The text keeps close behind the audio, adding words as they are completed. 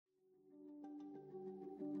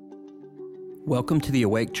Welcome to the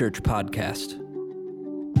Awake Church podcast.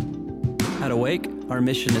 At Awake, our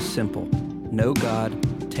mission is simple: know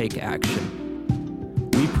God, take action.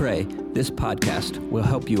 We pray this podcast will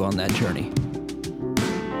help you on that journey.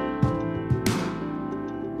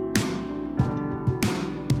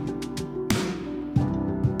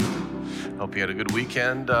 Hope you had a good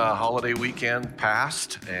weekend, holiday weekend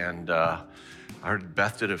passed, and I heard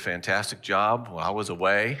Beth did a fantastic job while I was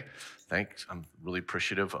away. Thanks. I'm really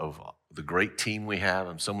appreciative of the great team we have,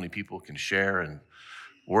 and so many people can share and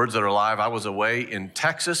words that are alive. I was away in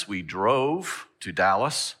Texas. We drove to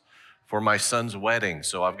Dallas for my son's wedding,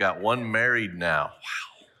 so I've got one married now.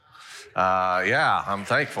 Wow. Yeah, I'm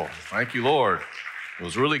thankful. Thank you, Lord. It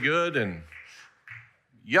was really good, and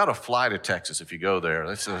you ought to fly to Texas if you go there.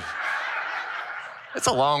 It's a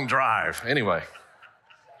long drive. Anyway,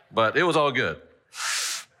 but it was all good.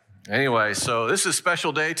 Anyway, so this is a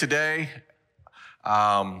special day today.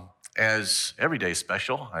 As every day is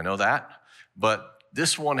special, I know that, but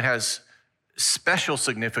this one has special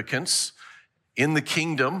significance in the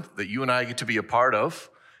kingdom that you and I get to be a part of.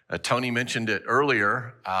 Tony mentioned it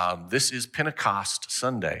earlier. This is Pentecost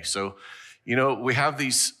Sunday. So, you know, we have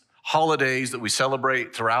these holidays that we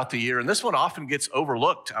celebrate throughout the year, and this one often gets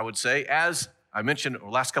overlooked, I would say. As I mentioned the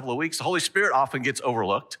last couple of weeks, the Holy Spirit often gets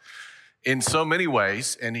overlooked in so many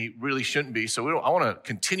ways, and he really shouldn't be. So I want to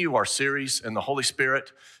continue our series in the Holy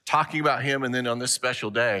Spirit, talking about him, and then on this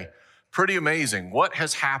special day. Pretty amazing what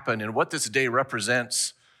has happened and what this day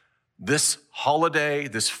represents. This holiday,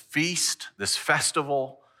 this feast, this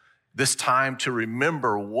festival, this time to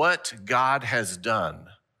remember what God has done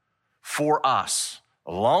for us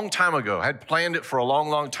a long time ago. Had planned it for a long,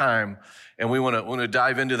 long time, and we want to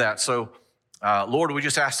dive into that. So, Lord, we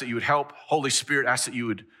just ask that you would help. Holy Spirit, ask that you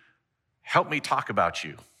would help me talk about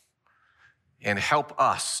you and help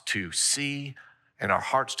us to see and our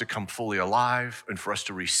hearts to come fully alive and for us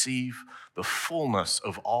to receive the fullness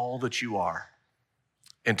of all that you are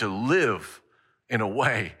and to live in a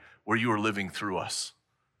way where you are living through us.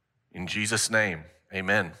 In Jesus' name,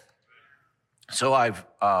 amen. So I've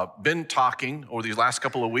been talking over these last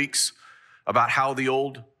couple of weeks about how the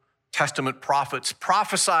Old Testament prophets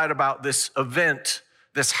prophesied about this event,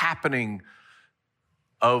 this happening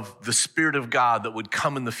of the Spirit of God that would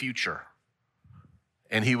come in the future.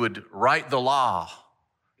 And he would write the law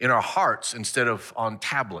in our hearts instead of on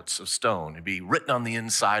tablets of stone. It'd be written on the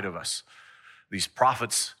inside of us. These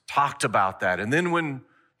prophets talked about that. And then when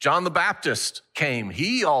John the Baptist came,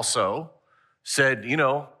 he also said, you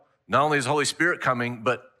know, not only is the Holy Spirit coming,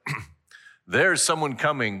 but there's someone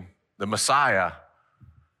coming, the Messiah.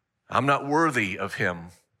 I'm not worthy of him,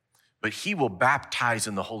 but he will baptize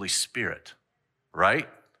in the Holy Spirit. Right?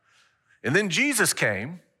 And then Jesus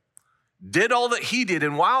came, did all that he did,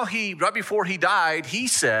 and right before he died, he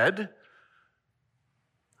said,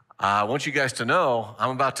 I want you guys to know I'm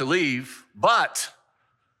about to leave, but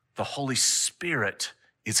the Holy Spirit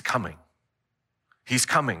is coming. He's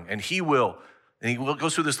coming, and he will go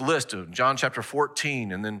through this list of John chapter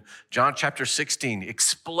 14 and then John chapter 16,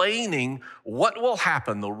 explaining what will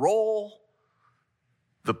happen, the role,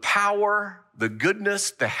 the power, the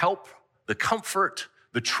goodness, the help, the comfort,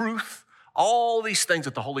 the truth, all these things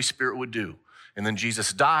that the Holy Spirit would do. And then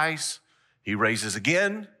Jesus dies, he raises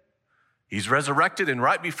again, he's resurrected, and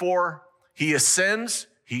right before he ascends,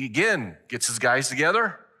 he again gets his guys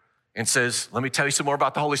together and says, let me tell you some more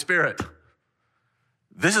about the Holy Spirit.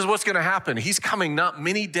 This is what's going to happen. He's coming not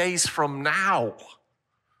many days from now.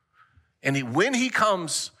 And when he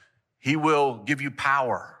comes, he will give you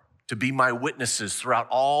power to be my witnesses throughout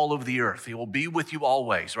all of the earth. He will be with you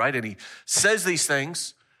always, right? And he says these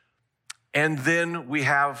things, and then we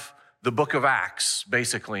have the book of Acts,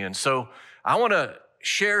 basically. And so I want to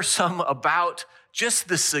share some about just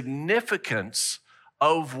the significance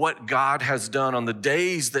of what God has done on the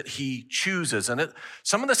days that he chooses. And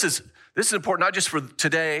some of this is important not just for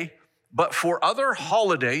today, but for other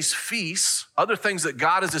holidays, feasts, other things that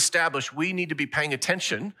God has established. We need to be paying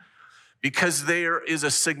attention, because there is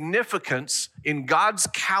a significance in God's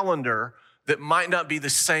calendar that might not be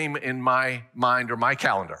the same in my mind or my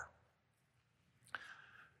calendar.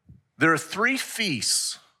 There are 3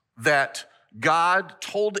 feasts that God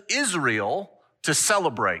told Israel to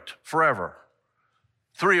celebrate forever.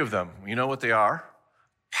 3 of them, you know what they are?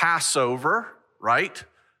 Passover, right?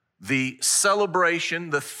 The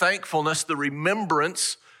celebration, the thankfulness, the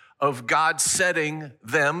remembrance of God setting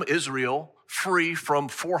them, Israel, free from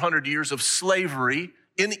 400 years of slavery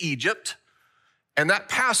in Egypt. And that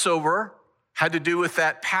Passover had to do with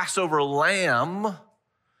that Passover lamb,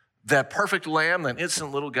 that perfect lamb, that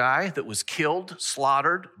innocent little guy that was killed,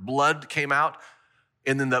 slaughtered, blood came out.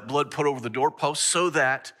 and then that blood put over the doorpost so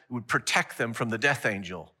that it would protect them from the death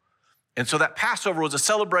angel. And so that Passover was a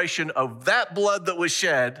celebration of that blood that was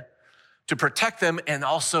shed to protect them and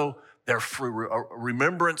also their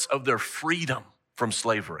remembrance of their freedom from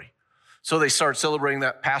slavery. So they started celebrating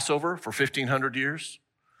that Passover for 1,500 years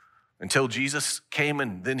until Jesus came,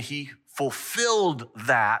 and then he fulfilled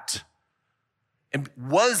that and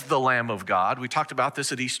was the Lamb of God. We talked about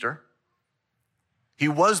this at Easter. He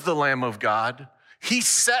was the Lamb of God. He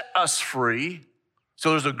set us free.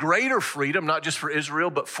 So there's a greater freedom, not just for Israel,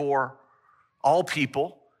 but for all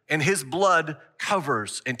people. And his blood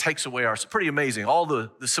covers and takes away our, it's pretty amazing, all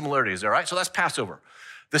the similarities there, right? So that's Passover.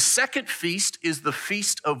 The second feast is the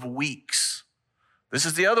Feast of Weeks. This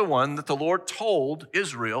is the other one that the Lord told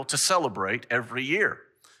Israel to celebrate every year.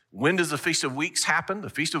 When does the Feast of Weeks happen? The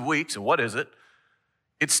Feast of Weeks, and what is it?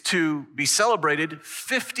 It's to be celebrated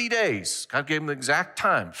 50 days. God gave them the exact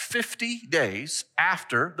time, 50 days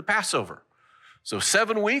after the Passover. So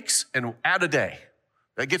 7 weeks and add a day.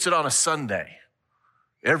 That gets it on a Sunday.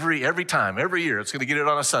 Every time, every year, it's going to get it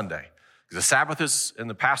on a Sunday. The Sabbath is, and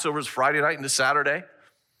the Passover is Friday night into Saturday.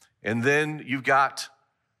 And then you've got,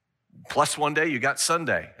 plus 1 day, you got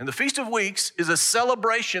Sunday. And the Feast of Weeks is a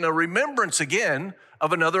celebration, a remembrance again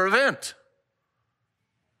of another event.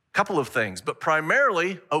 A couple of things, but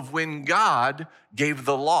primarily of when God gave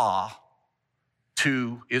the law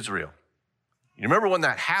to Israel. You remember when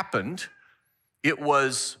that happened? It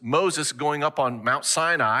was Moses going up on Mount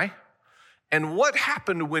Sinai. And what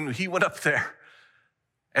happened when he went up there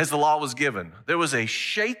as the law was given? There was a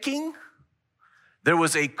shaking, there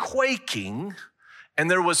was a quaking,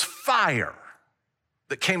 and there was fire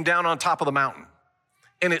that came down on top of the mountain.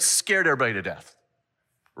 And it scared everybody to death,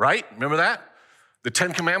 right? Remember that? The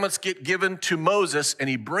 10 Commandments get given to Moses, and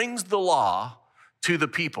he brings the law to the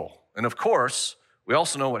people. And of course, we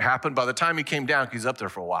also know what happened. By the time he came down, he's up there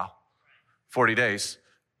for a while, 40 days,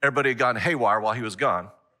 everybody had gone haywire while he was gone.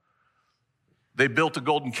 They built a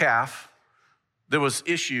golden calf. There was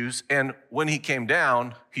issues, and when he came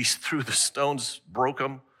down, he threw the stones, broke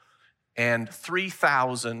them, and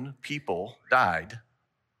 3,000 people died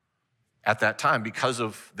at that time because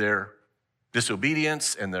of their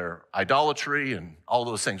disobedience and their idolatry and all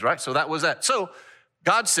those things, right? So that was that. So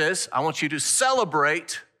God says, I want you to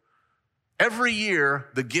celebrate every year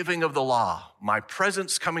the giving of the law, my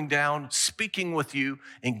presence coming down, speaking with you,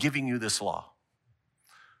 and giving you this law.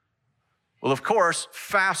 Well, of course,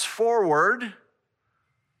 fast forward.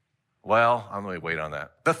 Well, I'm going to wait on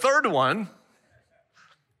that. The third one,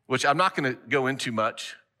 which I'm not going to go into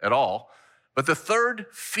much at all, but the third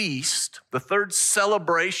feast, the third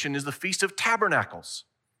celebration is the Feast of Tabernacles.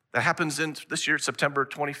 That happens in this year, September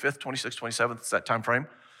 25th, 26th, 27th, it's that time frame.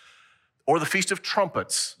 Or the Feast of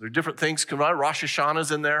Trumpets. There are different things come out. Rosh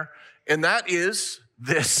Hashanah's in there. And that is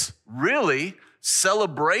this really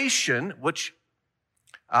celebration which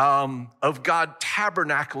of God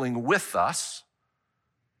tabernacling with us,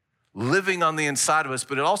 living on the inside of us,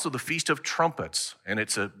 but also the Feast of Trumpets. And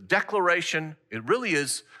it's a declaration, it really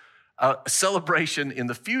is a celebration in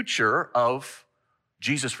the future of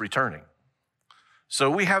Jesus returning. So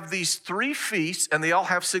we have these three feasts, and they all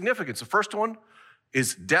have significance. The first one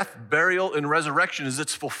is death, burial, and resurrection is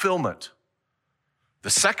its fulfillment. The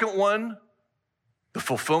second one, the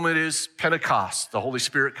fulfillment is Pentecost, the Holy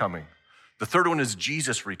Spirit coming. The third one is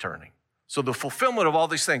Jesus returning. So the fulfillment of all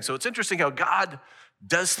these things. So it's interesting how God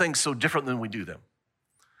does things so different than we do them.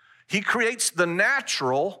 He creates the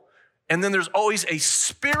natural, and then there's always a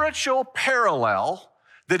spiritual parallel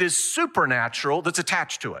that is supernatural that's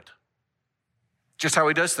attached to it. Just how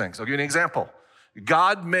he does things. I'll give you an example.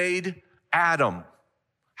 God made Adam.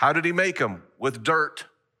 How did he make him? With dirt.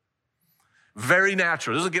 Very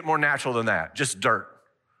natural. It doesn't get more natural than that. Just dirt.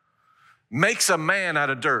 Makes a man out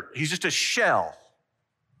of dirt. He's just a shell.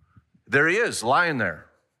 There he is, lying there.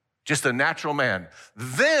 Just a natural man.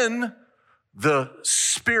 Then the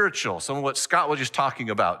spiritual, some of what Scott was just talking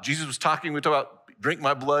about. Jesus was talking, we talked about drink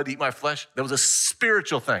my blood, eat my flesh. That was a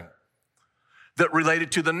spiritual thing that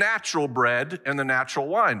related to the natural bread and the natural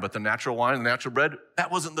wine. But the natural wine and the natural bread, that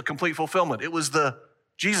wasn't the complete fulfillment. It was the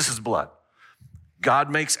Jesus' blood. God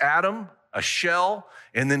makes Adam a shell,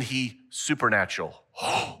 and then he supernatural,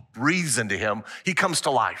 breathes into him. He comes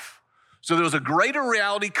to life. So there was a greater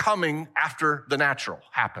reality coming after the natural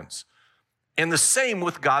happens. And the same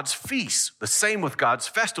with God's feasts, the same with God's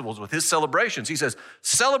festivals, with his celebrations. He says,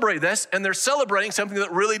 celebrate this, and they're celebrating something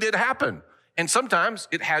that really did happen. And sometimes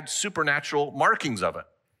it had supernatural markings of it,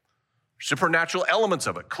 supernatural elements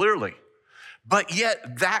of it, clearly. But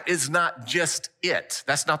yet that is not just it.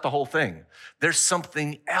 That's not the whole thing. There's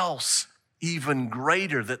something else even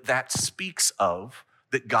greater that speaks of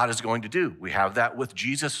that God is going to do. We have that with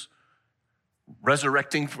Jesus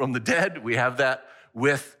resurrecting from the dead. We have that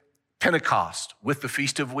with Pentecost, with the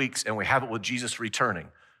Feast of Weeks, and we have it with Jesus returning.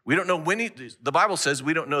 We don't know when the Bible says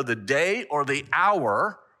we don't know the day or the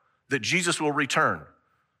hour that Jesus will return,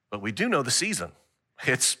 but we do know the season.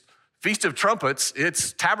 It's Feast of Trumpets,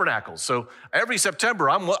 it's Tabernacles. So every September,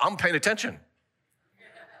 I'm paying attention.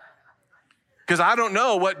 Because I don't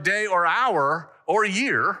know what day or hour or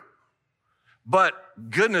year, but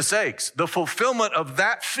goodness sakes, the fulfillment of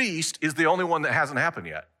that feast is the only one that hasn't happened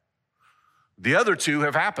yet. The other two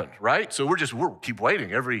have happened, right? So we'll keep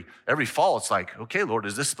waiting. Every fall, it's like, okay, Lord,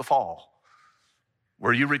 is this the fall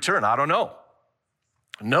where you return? I don't know.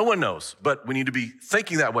 No one knows, but we need to be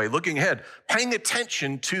thinking that way, looking ahead, paying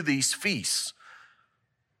attention to these feasts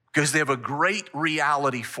because they have a great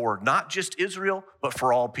reality for not just Israel, but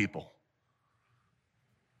for all people.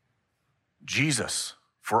 Jesus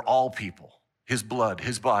for all people, his blood,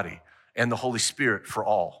 his body, and the Holy Spirit for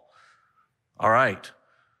all. All right.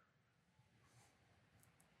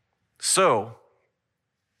 So,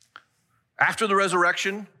 after the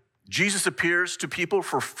resurrection, Jesus appears to people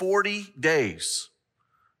for 40 days.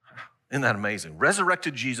 Isn't that amazing?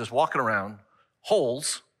 Resurrected Jesus walking around,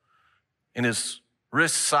 holes in his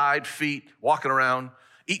wrists, side, feet, walking around,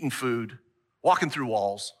 eating food, walking through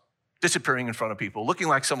walls, disappearing in front of people, looking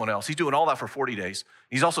like someone else. He's doing all that for 40 days.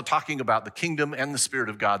 He's also talking about the kingdom and the Spirit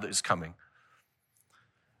of God that is coming.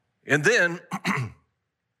 And then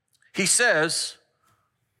he says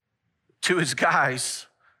to his guys,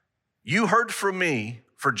 you heard from me,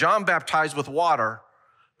 for John baptized with water,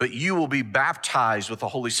 but you will be baptized with the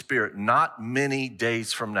Holy Spirit not many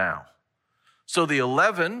days from now. So the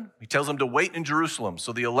 11, he tells them to wait in Jerusalem.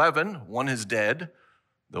 So the 11, one is dead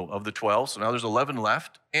of the 12, so now there's 11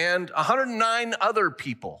 left, and 109 other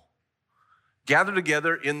people gather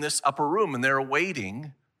together in this upper room, and they're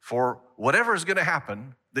waiting for whatever is going to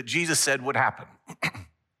happen that Jesus said would happen.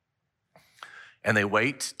 And they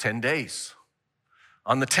wait 10 days.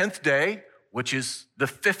 On the 10th day, which is the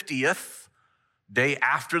 50th day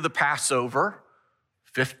after the Passover,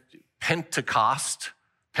 Pentecost,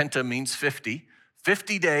 Penta means 50,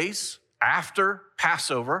 50 days after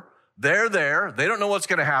Passover, they're there, they don't know what's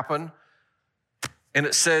going to happen. And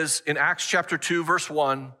it says in Acts chapter 2, verse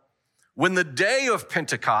 1, when the day of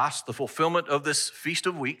Pentecost, the fulfillment of this Feast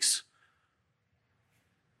of Weeks,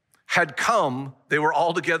 had come, they were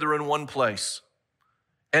all together in one place.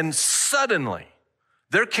 And suddenly,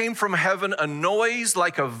 there came from heaven a noise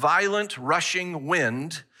like a violent rushing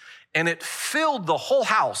wind, and it filled the whole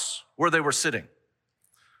house where they were sitting.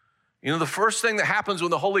 You know, the first thing that happens when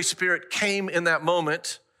the Holy Spirit came in that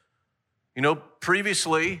moment, you know,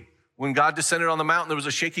 previously, when God descended on the mountain, there was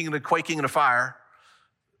a shaking and a quaking and a fire.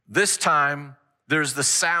 This time, there's the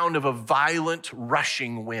sound of a violent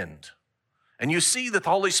rushing wind. And you see that the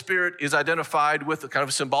Holy Spirit is identified with, kind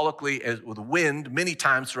of symbolically, with wind many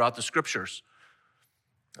times throughout the scriptures.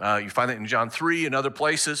 You find that in John 3 and other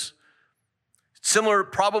places. Similar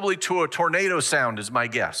probably to a tornado sound is my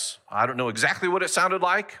guess. I don't know exactly what it sounded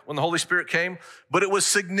like when the Holy Spirit came, but it was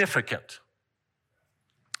significant.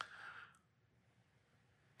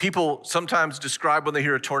 People sometimes describe when they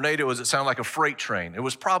hear a tornado as it sounded like a freight train. It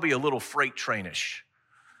was probably a little freight trainish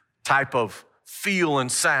type of feel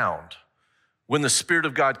and sound. When the Spirit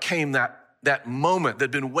of God came, that moment that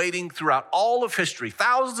had been waiting throughout all of history,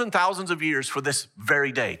 thousands and thousands of years for this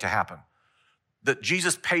very day to happen, that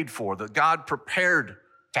Jesus paid for, that God prepared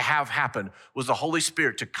to have happen, was the Holy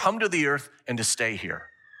Spirit to come to the earth and to stay here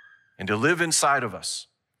and to live inside of us.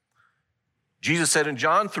 Jesus said in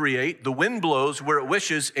John 3:8, the wind blows where it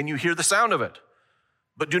wishes and you hear the sound of it,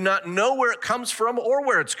 but do not know where it comes from or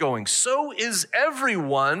where it's going. So is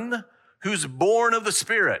everyone who's born of the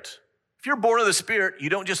Spirit. If you're born of the Spirit,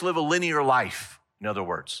 you don't just live a linear life, in other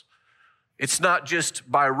words. It's not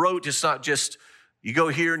just by rote, it's not just you go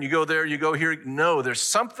here and you go there, you go here. No, there's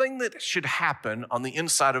something that should happen on the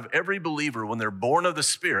inside of every believer when they're born of the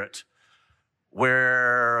Spirit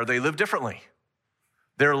where they live differently.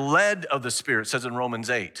 They're led of the Spirit, it says in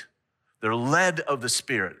Romans 8. They're led of the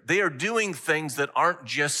Spirit. They are doing things that aren't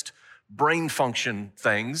just brain function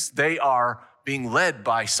things. They are being led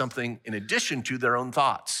by something in addition to their own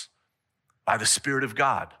thoughts, by the Spirit of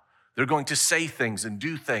God. They're going to say things and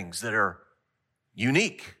do things that are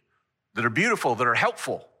unique, that are beautiful, that are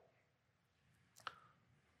helpful.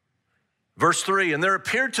 Verse 3, and there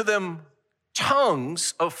appeared to them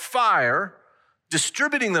tongues of fire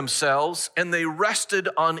distributing themselves, and they rested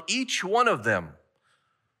on each one of them.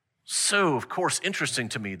 So, of course, interesting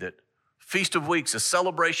to me that Feast of Weeks, a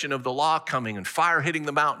celebration of the law coming and fire hitting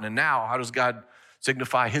the mountain, and now how does God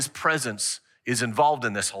signify his presence is involved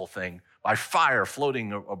in this whole thing by fire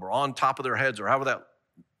floating on top of their heads or however that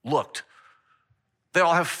looked. They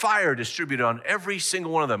all have fire distributed on every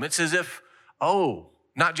single one of them. It's as if,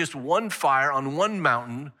 not just one fire on one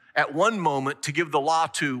mountain at one moment to give the law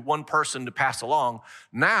to one person to pass along.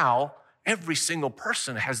 Now, every single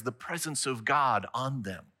person has the presence of God on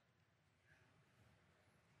them.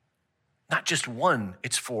 Not just one,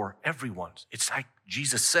 it's for everyone. It's like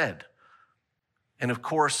Jesus said. And of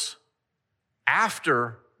course,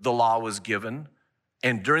 after the law was given,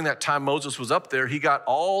 and during that time Moses was up there, he got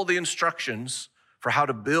all the instructions for how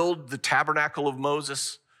to build the tabernacle of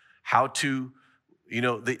Moses, how to,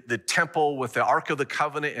 the temple with the Ark of the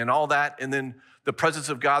Covenant and all that. And then the presence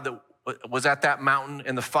of God that was at that mountain,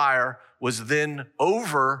 and the fire was then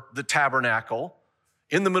over the tabernacle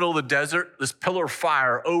in the middle of the desert, this pillar of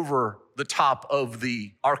fire over the top of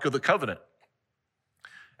the Ark of the Covenant.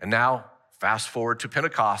 And now, fast forward to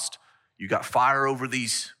Pentecost, you got fire over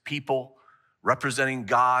these people representing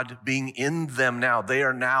God being in them now. They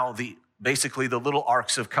are now basically the little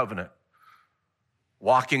arks of covenant,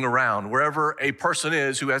 walking around. Wherever a person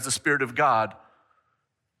is who has the Spirit of God,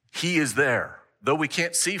 he is there. Though we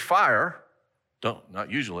can't see fire,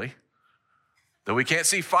 not usually, though we can't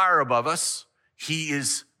see fire above us, he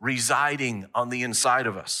is residing on the inside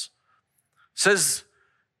of us. It says,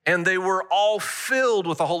 and they were all filled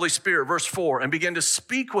with the Holy Spirit, verse 4, and began to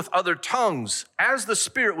speak with other tongues as the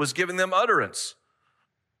Spirit was giving them utterance.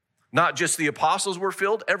 Not just the apostles were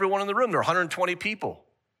filled, everyone in the room. There were 120 people.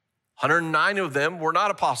 109 of them were not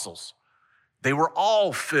apostles. They were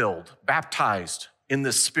all filled, baptized in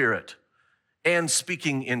the Spirit, and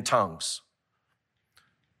speaking in tongues.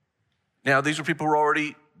 Now, these were people who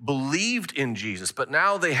already believed in Jesus, but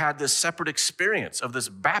now they had this separate experience of this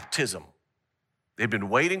baptism. They'd been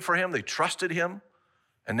waiting for him, they trusted him,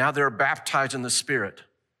 and now they're baptized in the Spirit.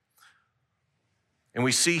 And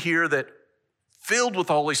we see here that filled with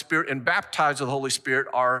the Holy Spirit and baptized with the Holy Spirit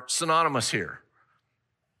are synonymous here.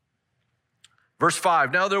 Verse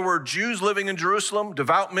 5, now there were Jews living in Jerusalem,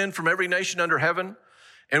 devout men from every nation under heaven.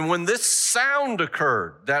 And when this sound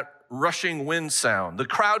occurred, that rushing wind sound, the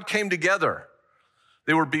crowd came together.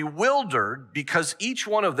 They were bewildered because each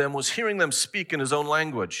one of them was hearing them speak in his own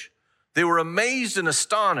language. They were amazed and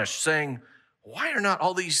astonished, saying, why are not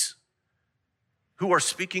all these who are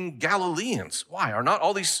speaking Galileans? Why are not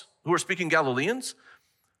all these who are speaking Galileans?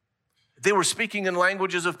 They were speaking in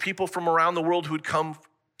languages of people from around the world who had come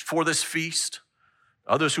for this feast,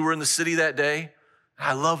 others who were in the city that day.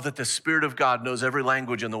 I love that the Spirit of God knows every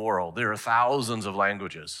language in the world. There are thousands of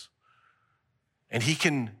languages. And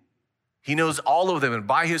he knows all of them, and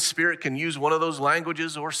by his Spirit can use one of those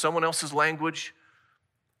languages or someone else's language,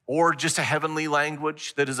 or just a heavenly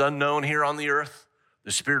language that is unknown here on the earth.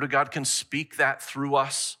 The Spirit of God can speak that through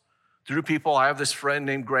us, through people. I have this friend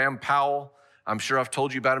named Graham Powell. I'm sure I've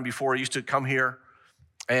told you about him before. He used to come here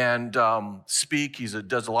and speak. He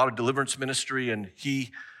does a lot of deliverance ministry, and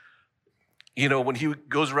he, when he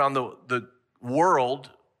goes around the world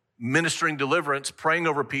ministering deliverance, praying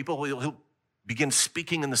over people, he'll begin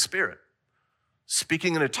speaking in the Spirit,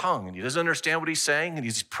 speaking in a tongue, and he doesn't understand what he's saying, and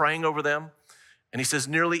he's praying over them. And he says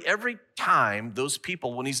nearly every time those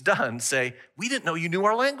people, when he's done, say, we didn't know you knew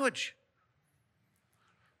our language.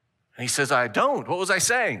 And he says, I don't. What was I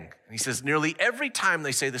saying? And he says, nearly every time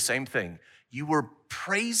they say the same thing. You were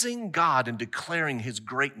praising God and declaring his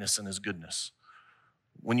greatness and his goodness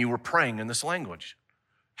when you were praying in this language.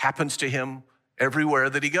 Happens to him everywhere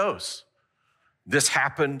that he goes. This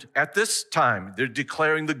happened at this time. They're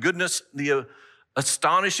declaring the goodness, the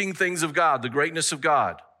astonishing things of God, the greatness of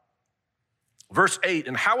God. Verse 8,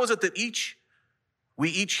 and how is it that we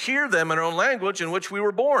each hear them in our own language in which we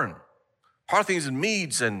were born? Parthians and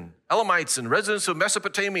Medes and Elamites and residents of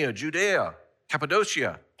Mesopotamia, Judea,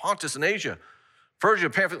 Cappadocia, Pontus and Asia, Phrygia,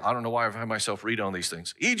 Pamphylia, I don't know why I've had myself read on these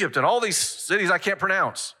things, Egypt and all these cities I can't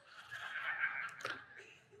pronounce.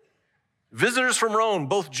 Visitors from Rome,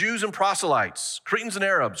 both Jews and proselytes, Cretans and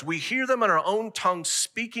Arabs, we hear them in our own tongue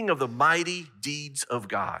speaking of the mighty deeds of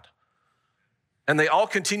God. And they all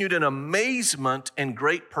continued in amazement and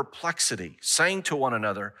great perplexity, saying to one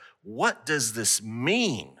another, what does this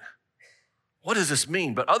mean? What does this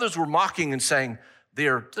mean? But others were mocking and saying,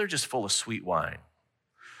 they're just full of sweet wine.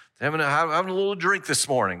 They're having a little drink this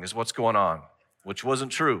morning is what's going on, which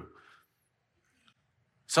wasn't true.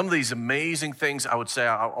 Some of these amazing things, I would say,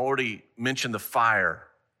 I already mentioned the fire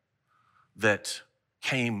that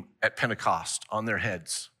came at Pentecost on their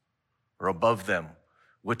heads or above them,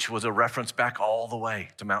 which was a reference back all the way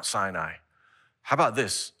to Mount Sinai. How about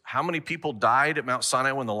this? How many people died at Mount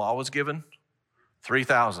Sinai when the law was given?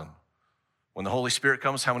 3,000. When the Holy Spirit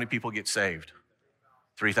comes, how many people get saved?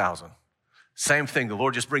 3,000. Same thing. The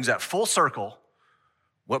Lord just brings that full circle.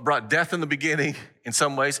 What brought death in the beginning in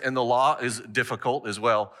some ways, and the law is difficult as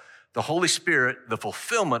well. The Holy Spirit, the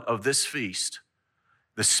fulfillment of this feast,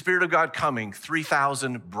 the Spirit of God coming,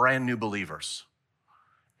 3,000 brand new believers.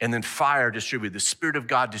 And then fire distributed, the Spirit of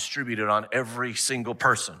God distributed on every single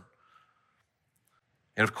person.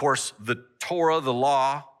 And of course, the Torah, the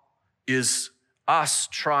law, is us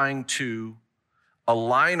trying to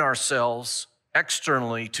align ourselves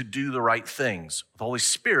externally to do the right things. The Holy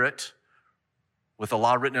Spirit, with the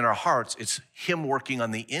law written in our hearts, it's Him working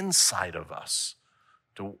on the inside of us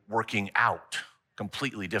to working out,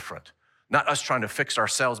 completely different. Not us trying to fix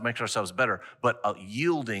ourselves, make ourselves better, but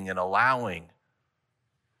yielding and allowing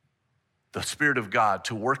the Spirit of God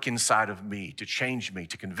to work inside of me, to change me,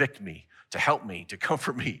 to convict me, to help me, to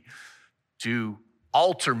comfort me, to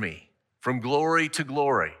alter me from glory to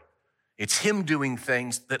glory. It's Him doing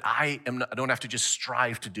things that I don't have to just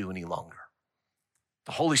strive to do any longer.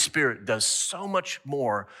 The Holy Spirit does so much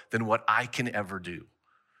more than what I can ever do.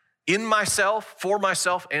 In myself,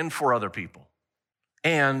 and for other people.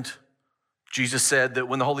 And Jesus said that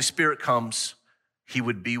when the Holy Spirit comes, He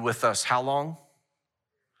would be with us how long?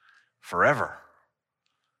 Forever.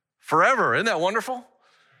 Forever. Isn't that wonderful?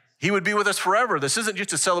 He would be with us forever. This isn't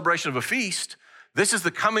just a celebration of a feast. This is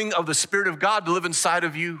the coming of the Spirit of God to live inside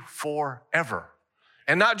of you forever.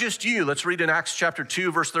 And not just you. Let's read in Acts chapter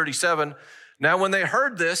 2, verse 37. Now, when they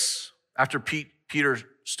heard this, after Peter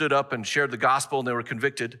stood up and shared the gospel and they were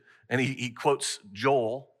convicted, and he quotes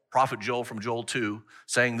Joel, prophet Joel from Joel 2,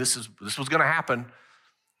 saying this was going to happen.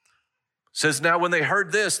 Says, now when they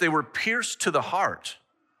heard this, they were pierced to the heart.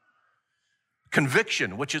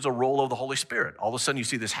 Conviction, which is a role of the Holy Spirit. All of a sudden you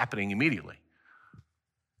see this happening immediately.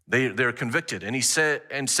 They're convicted. And he said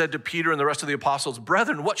to Peter and the rest of the apostles,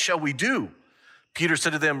 brethren, what shall we do? Peter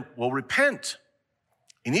said to them, well, repent,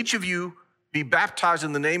 and each of you be baptized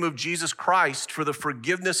in the name of Jesus Christ for the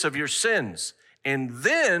forgiveness of your sins, and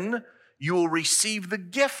then you will receive the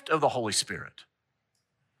gift of the Holy Spirit.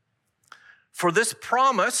 For this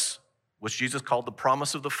promise, which Jesus called the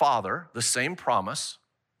promise of the Father, the same promise,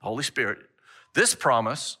 Holy Spirit, this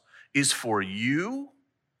promise is for you,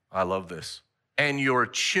 I love this, and your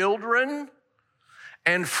children,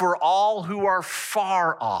 and for all who are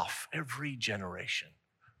far off, every generation.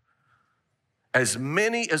 As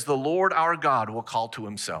many as the Lord our God will call to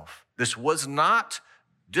Himself. This was not,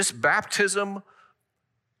 this baptism,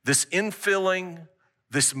 this infilling,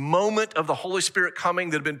 this moment of the Holy Spirit coming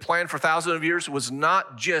that had been planned for thousands of years was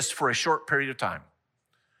not just for a short period of time.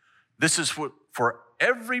 This is for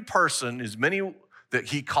every person, as many that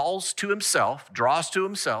He calls to Himself, draws to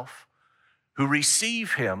Himself, who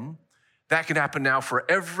receive Him. That can happen now for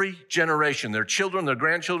every generation, their children, their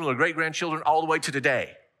grandchildren, their great-grandchildren, all the way to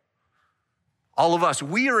today. All of us,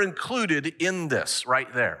 we are included in this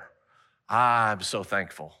right there. I'm so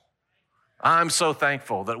thankful. I'm so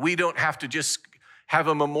thankful that we don't have to just have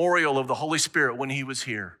a memorial of the Holy Spirit when He was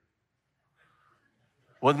here.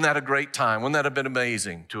 Wasn't that a great time? Wouldn't that have been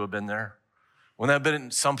amazing to have been there? Wouldn't that have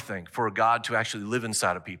been something for God to actually live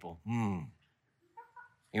inside of people?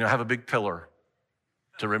 Have a big pillar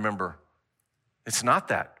to remember. It's not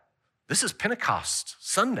that. This is Pentecost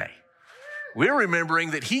Sunday. We're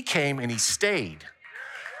remembering that He came and He stayed.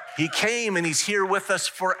 He came and He's here with us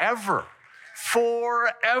forever.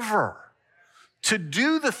 Forever. To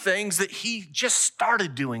do the things that He just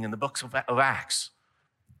started doing in the books of Acts.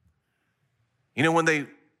 When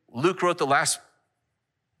Luke wrote the last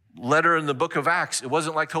letter in the book of Acts, it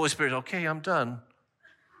wasn't like the Holy Spirit, okay, I'm done.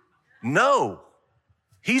 No,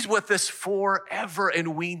 He's with us forever,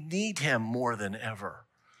 and we need Him more than ever.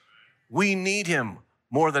 We need Him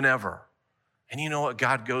more than ever. And you know what?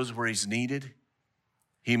 God goes where He's needed.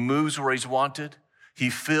 He moves where He's wanted. He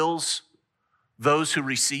fills those who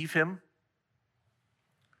receive Him.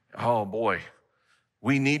 Oh boy,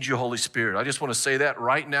 we need You, Holy Spirit. I just want to say that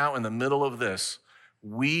right now in the middle of this.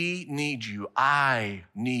 We need You. I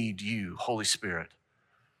need You, Holy Spirit,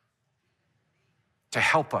 to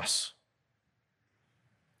help us.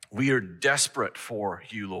 We are desperate for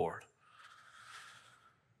You, Lord.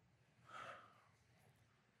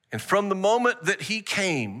 And from the moment that He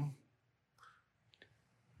came,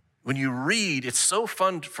 when you read, it's so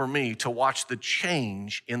fun for me to watch the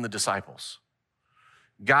change in the disciples.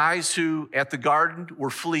 Guys who at the garden were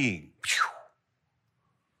fleeing,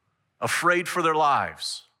 afraid for their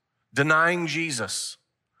lives, denying Jesus.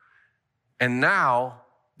 And now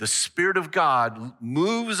the Spirit of God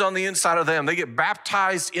moves on the inside of them. They get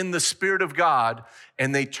baptized in the Spirit of God,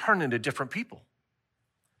 and they turn into different people.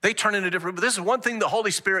 They turn into different, but this is one thing the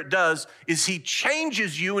Holy Spirit does is he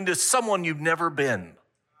changes you into someone you've never been.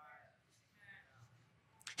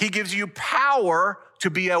 He gives you power to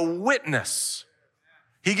be a witness.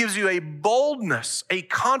 He gives you a boldness, a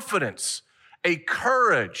confidence, a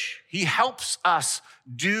courage. He helps us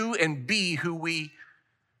do and be who we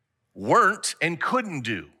weren't and couldn't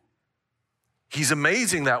do. He's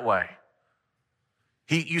amazing that way.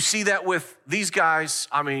 You see that with these guys.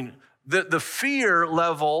 I mean, the fear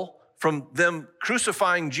level from them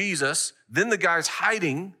crucifying Jesus, then the guys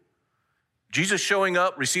hiding, Jesus showing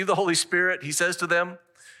up, receive the Holy Spirit, he says to them,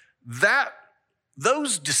 that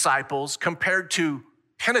those disciples compared to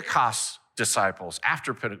Pentecost disciples,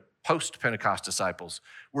 post-Pentecost disciples,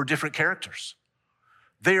 were different characters.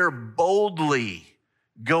 They are boldly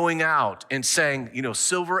going out and saying,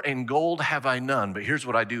 silver and gold have I none, but here's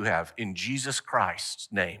what I do have. In Jesus Christ's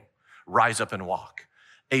name, rise up and walk.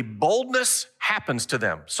 A boldness happens to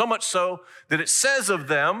them, so much so that it says of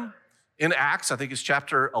them in Acts, I think it's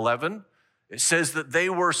chapter 11, it says that they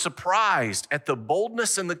were surprised at the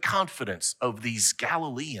boldness and the confidence of these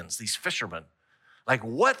Galileans, these fishermen. Like,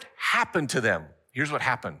 what happened to them? Here's what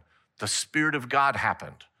happened. The Spirit of God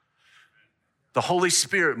happened. The Holy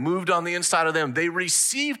Spirit moved on the inside of them. They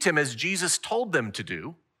received him as Jesus told them to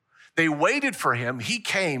do. They waited for him. He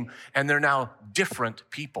came, and they're now different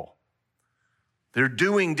people. They're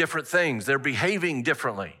doing different things. They're behaving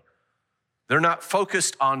differently. They're not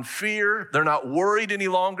focused on fear. They're not worried any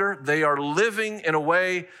longer. They are living in a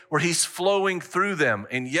way where he's flowing through them.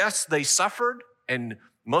 And yes, they suffered, and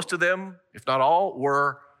most of them, if not all,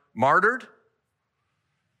 were martyred.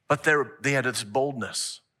 But they had this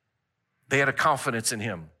boldness. They had a confidence in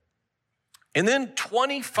him. And then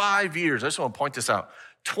 25 years, I just want to point this out,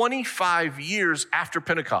 25 years after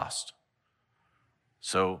Pentecost.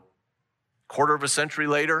 So, quarter of a century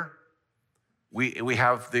later, we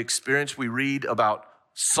have the experience we read about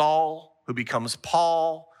Saul, who becomes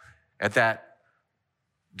Paul. At that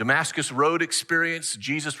Damascus Road experience,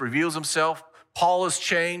 Jesus reveals himself. Paul is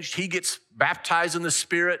changed. He gets baptized in the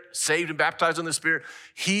Spirit, saved and baptized in the Spirit.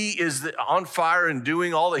 He is on fire and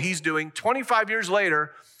doing all that he's doing. 25 years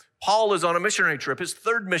later, Paul is on a missionary trip, his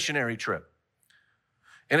third missionary trip.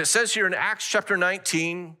 And it says here in Acts chapter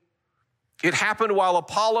 19, it happened while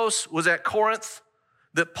Apollos was at Corinth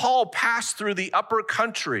that Paul passed through the upper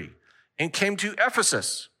country and came to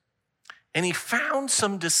Ephesus. And he found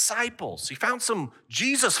some disciples. He found some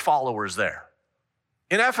Jesus followers there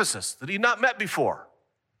in Ephesus that he'd not met before.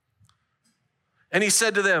 And he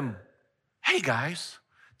said to them, hey guys,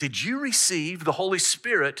 did you receive the Holy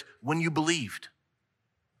Spirit when you believed?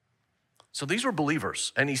 So these were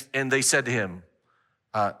believers. And they said to him,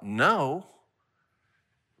 no,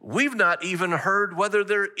 we've not even heard whether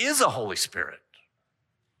there is a Holy Spirit.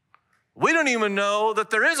 We don't even know that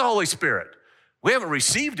there is a Holy Spirit. We haven't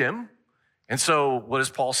received him. And so what does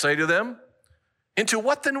Paul say to them? Into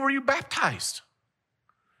what then were you baptized?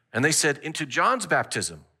 And they said, into John's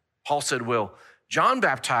baptism. Paul said, well, John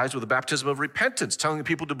baptized with a baptism of repentance, telling the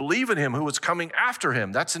people to believe in him who was coming after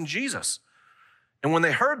him. That's in Jesus. And when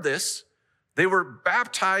they heard this, they were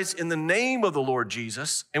baptized in the name of the Lord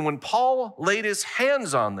Jesus. And when Paul laid his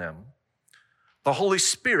hands on them, the Holy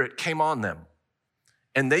Spirit came on them.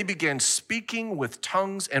 And they began speaking with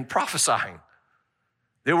tongues and prophesying.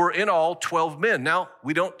 There were in all 12 men. Now,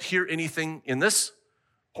 we don't hear anything in this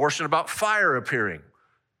portion about fire appearing.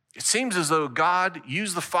 It seems as though God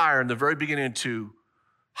used the fire in the very beginning to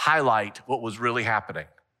highlight what was really happening.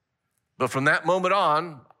 But from that moment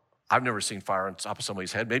on, I've never seen fire on top of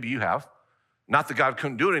somebody's head. Maybe you have. Not that God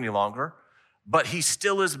couldn't do it any longer, but he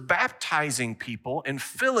still is baptizing people and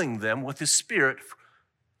filling them with his Spirit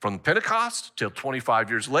from Pentecost till 25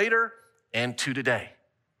 years later and to today.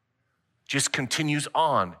 Just continues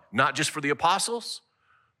on, not just for the apostles,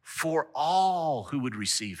 for all who would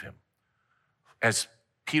receive him. As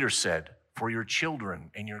Peter said, for your children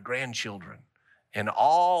and your grandchildren and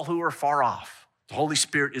all who are far off. The Holy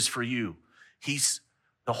Spirit is for you. He's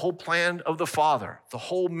the whole plan of the Father, the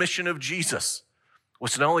whole mission of Jesus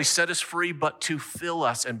was to not only set us free, but to fill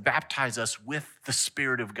us and baptize us with the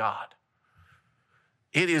Spirit of God.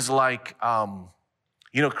 It is like,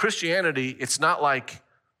 Christianity, it's not like,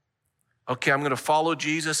 okay, I'm going to follow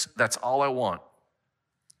Jesus. That's all I want.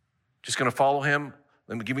 Just going to follow him.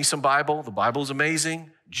 Let me give me some Bible. The Bible is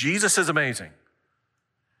amazing. Jesus is amazing.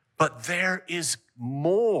 But there is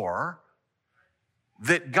more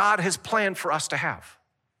that God has planned for us to have.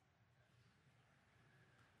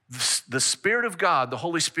 The Spirit of God, the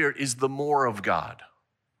Holy Spirit, is the more of God.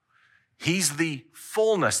 He's the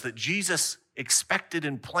fullness that Jesus expected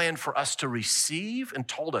and planned for us to receive and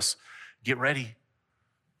told us, get ready.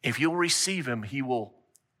 If you'll receive him, he will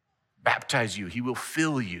baptize you. He will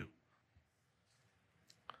fill you.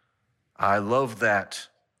 I love that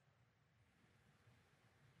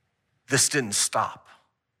this didn't stop.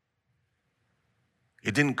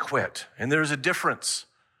 It didn't quit. And there's a difference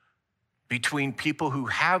between people who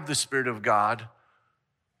have the Spirit of God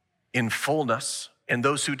in fullness and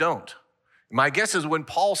those who don't. My guess is when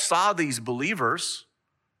Paul saw these believers,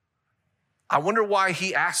 I wonder why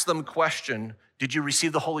he asked them the question, did you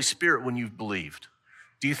receive the Holy Spirit when you've believed?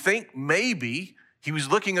 Do you think maybe he was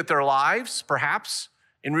looking at their lives, perhaps,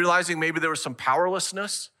 and realizing maybe there was some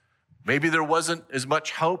powerlessness? Maybe there wasn't as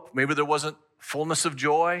much hope. Maybe there wasn't fullness of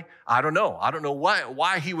joy. I don't know. I don't know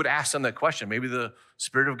why he would ask them that question. Maybe the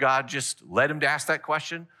Spirit of God just led him to ask that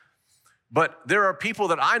question. But there are people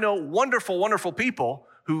that I know, wonderful, wonderful people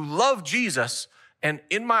who love Jesus. And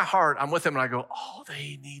in my heart, I'm with them and I go, oh,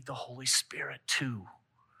 they need the Holy Spirit too.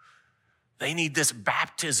 They need this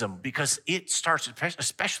baptism because it starts,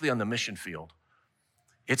 especially on the mission field.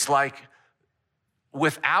 It's like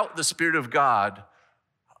without the Spirit of God,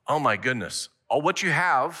 oh my goodness, all what you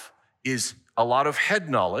have is a lot of head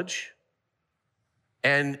knowledge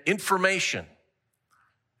and information.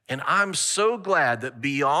 And I'm so glad that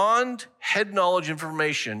beyond head knowledge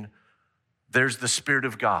information, there's the Spirit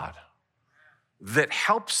of God that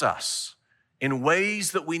helps us in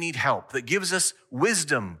ways that we need help, that gives us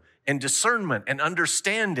wisdom and discernment and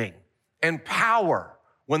understanding and power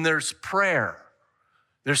when there's prayer.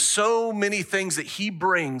 There's so many things that he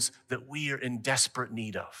brings that we are in desperate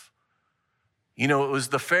need of. You know, it was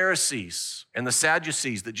the Pharisees and the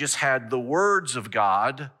Sadducees that just had the words of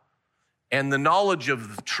God and the knowledge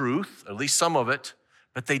of the truth, at least some of it,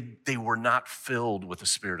 but they were not filled with the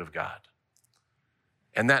Spirit of God.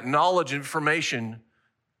 And that knowledge and information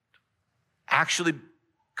actually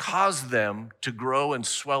caused them to grow and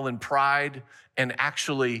swell in pride and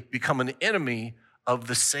actually become an enemy of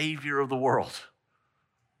the Savior of the world.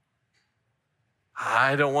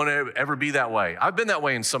 I don't want to ever be that way. I've been that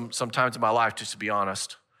way in some times in my life, just to be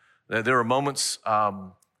honest. There are moments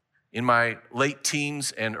in my late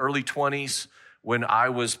teens and early 20s when I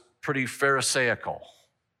was pretty Pharisaical.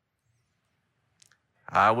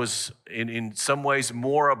 I was in some ways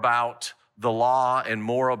more about the law and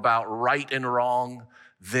more about right and wrong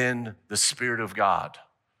than the Spirit of God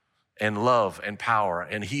and love and power.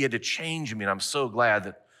 And he had to change me, and I'm so glad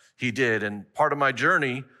that he did. And part of my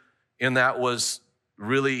journey in that was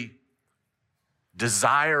really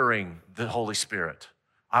desiring the Holy Spirit.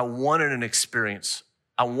 I wanted an experience.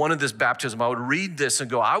 I wanted this baptism. I would read this and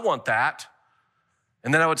go, I want that.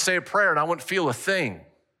 And then I would say a prayer and I wouldn't feel a thing.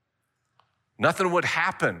 Nothing would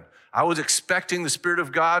happen. I was expecting the Spirit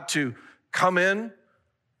of God to come in,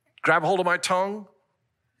 grab hold of my tongue,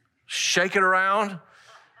 shake it around,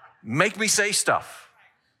 make me say stuff.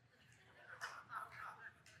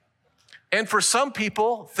 And for some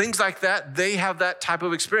people, things like that, they have that type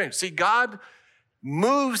of experience. See, God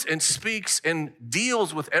moves and speaks and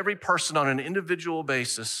deals with every person on an individual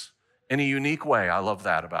basis in a unique way. I love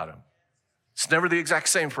that about him. It's never the exact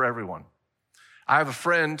same for everyone. I have a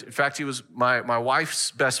friend, in fact, he was my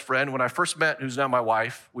wife's best friend. When I first met, who's now my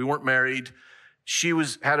wife, we weren't married. She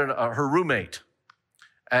had her roommate.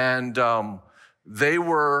 And they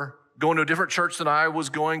were going to a different church than I was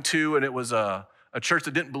going to, and it was a church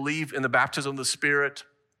that didn't believe in the baptism of the Spirit.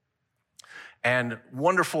 And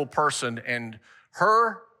wonderful person. And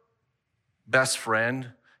her best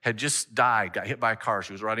friend had just died, got hit by a car.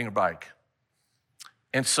 She was riding her bike.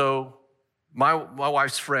 And so my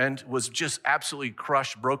wife's friend was just absolutely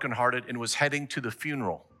crushed, brokenhearted, and was heading to the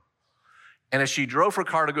funeral. And as she drove her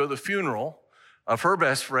car to go to the funeral of her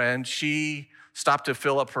best friend, she stopped to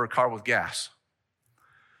fill up her car with gas.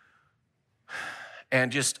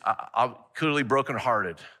 And just clearly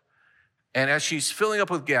brokenhearted. And as she's filling up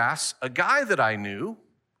with gas, a guy that I knew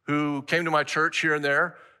who came to my church here and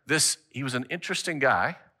there, he was an interesting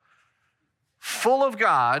guy, full of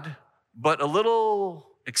God, but a little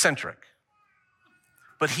eccentric.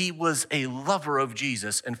 But he was a lover of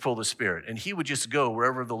Jesus and full of the Spirit. And he would just go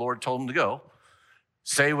wherever the Lord told him to go,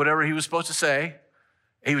 say whatever he was supposed to say.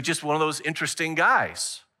 He was just one of those interesting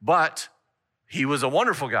guys. But he was a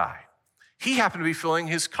wonderful guy. He happened to be filling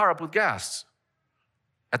his car up with gas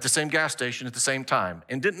at the same gas station at the same time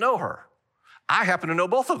and didn't know her. I happen to know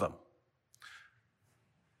both of them.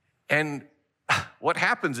 And what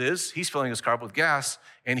happens is he's filling his car up with gas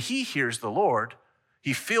and he hears the Lord.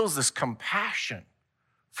 He feels this compassion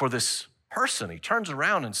for this person. He turns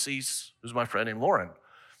around and sees, who's my friend named Lauren.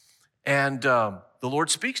 And the Lord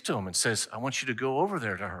speaks to him and says, I want you to go over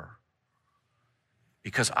there to her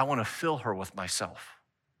because I want to fill her with myself.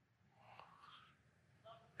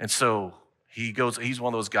 And so he's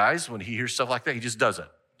one of those guys, when he hears stuff like that, he just does it.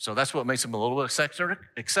 So that's what makes him a little bit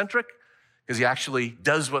eccentric, because he actually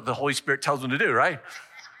does what the Holy Spirit tells him to do, right?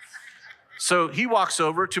 So he walks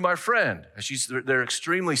over to my friend. They're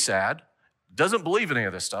extremely sad, doesn't believe in any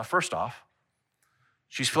of this stuff, first off.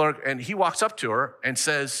 And he walks up to her and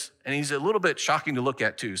says, and he's a little bit shocking to look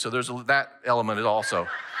at too, so there's that element also.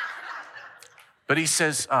 But he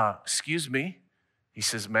says, excuse me. He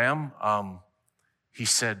says, ma'am, he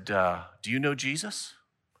said, do you know Jesus?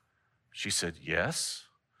 She said, yes.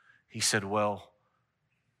 He said, well,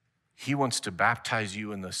 he wants to baptize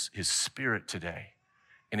you in his spirit today.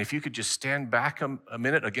 And if you could just stand back a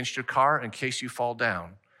minute against your car in case you fall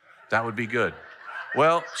down, that would be good.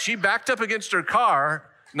 Well, she backed up against her car,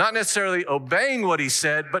 not necessarily obeying what he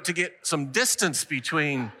said, but to get some distance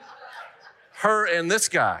between her and this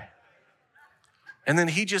guy. And then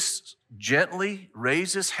he just gently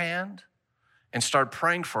raised his hand and started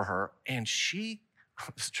praying for her. And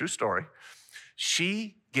it's a true story,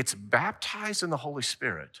 she gets baptized in the Holy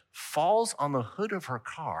Spirit, falls on the hood of her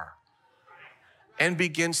car, and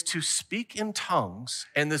begins to speak in tongues,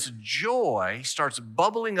 and this joy starts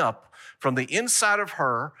bubbling up from the inside of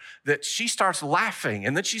her, that she starts laughing,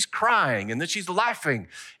 and then she's crying, and then she's laughing,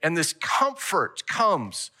 and this comfort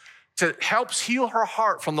comes to helps heal her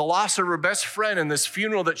heart from the loss of her best friend in this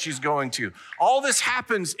funeral that she's going to. All this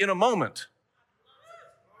happens in a moment.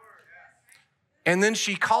 And then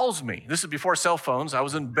she calls me. This is before cell phones. I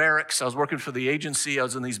was in barracks. I was working for the agency. I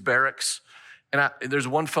was in these barracks, and there's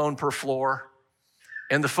one phone per floor.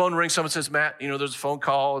 And the phone rings, someone says, Matt, there's a phone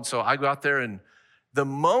call. And so I go out there, and the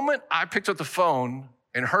moment I picked up the phone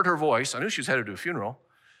and heard her voice, I knew she was headed to a funeral.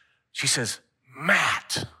 She says,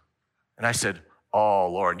 Matt. And I said, oh,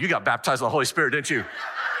 Lord, you got baptized in the Holy Spirit, didn't you?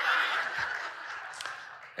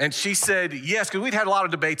 And she said, yes, because we'd had a lot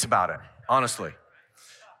of debates about it, honestly.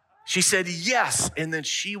 She said, yes. And then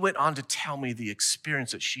she went on to tell me the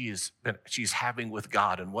experience that she's having with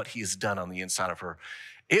God and what he has done on the inside of her.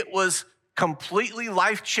 It was completely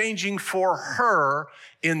life-changing for her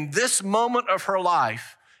in this moment of her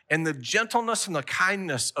life, and the gentleness and the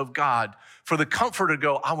kindness of God for the comforter to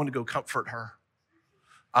go, I want to go comfort her.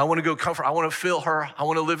 I want to go comfort. I want to fill her. I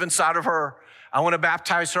want to live inside of her. I want to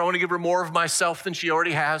baptize her. I want to give her more of myself than she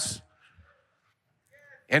already has.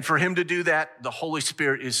 And for him to do that, the Holy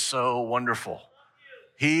Spirit is so wonderful.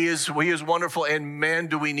 He is wonderful, and man,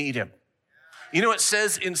 do we need him. It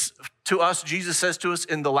says to us, Jesus says to us,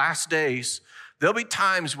 in the last days, there'll be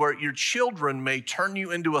times where your children may turn you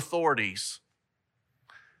into authorities,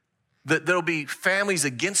 that there'll be families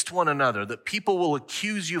against one another, that people will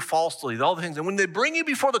accuse you falsely, all the things. And when they bring you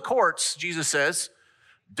before the courts, Jesus says,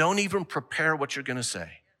 don't even prepare what you're going to say.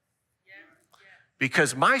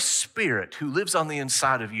 Because my Spirit who lives on the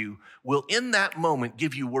inside of you will in that moment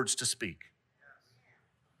give you words to speak.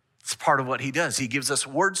 It's part of what he does. He gives us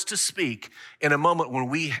words to speak in a moment when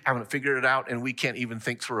we haven't figured it out and we can't even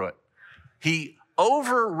think through it. He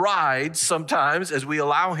overrides sometimes, as we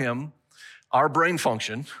allow him, our brain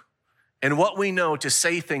function and what we know to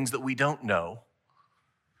say things that we don't know.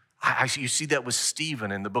 You see that with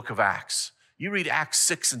Stephen in the book of Acts. You read Acts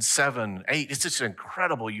 6 and 7, 8. It's just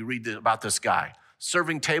incredible. You read about this guy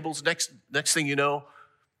serving tables. Next thing you know,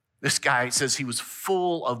 this guy says he was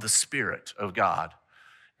full of the Spirit of God.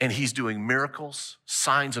 And he's doing miracles.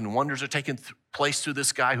 Signs and wonders are taking place through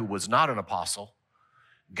this guy who was not an apostle.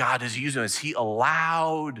 God is using him as he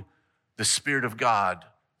allowed the Spirit of God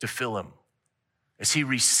to fill him, as he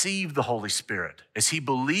received the Holy Spirit, as he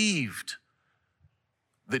believed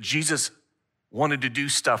that Jesus wanted to do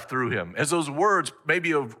stuff through him, as those words maybe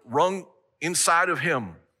have rung inside of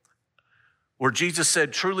him, where Jesus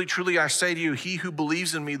said, truly, truly, I say to you, he who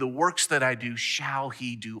believes in me, the works that I do, shall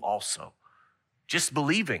he do also. Just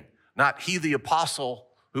believing, not he, the apostle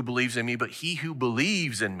who believes in me, but he who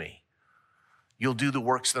believes in me. You'll do the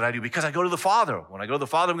works that I do because I go to the Father. When I go to the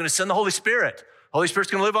Father, I'm going to send the Holy Spirit. Holy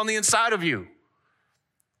Spirit's going to live on the inside of you.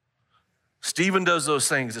 Stephen does those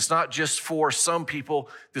things. It's not just for some people.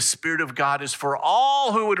 The Spirit of God is for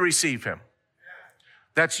all who would receive him.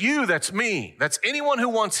 That's you, that's me, that's anyone who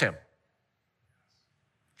wants him.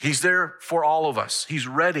 He's there for all of us. He's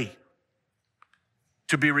ready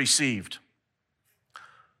to be received.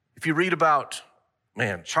 If you read about,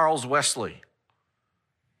 Charles Wesley,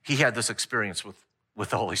 he had this experience with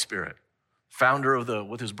the Holy Spirit.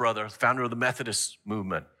 With his brother, founder of the Methodist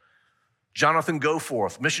movement. Jonathan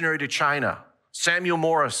Goforth, missionary to China. Samuel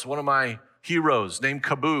Morris, one of my heroes, named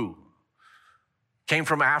Kabu, came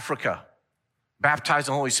from Africa, baptized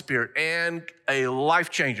in the Holy Spirit, and a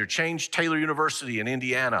life changer, changed Taylor University in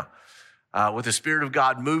Indiana with the Spirit of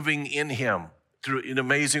God moving in him. in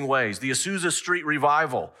amazing ways. The Azusa Street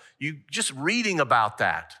Revival, you just reading about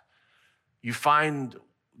that, you find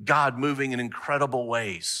God moving in incredible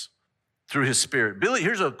ways through his Spirit.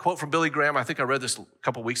 Here's a quote from Billy Graham. I think I read this a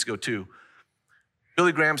couple weeks ago too.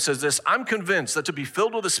 Billy Graham says this: "I'm convinced that to be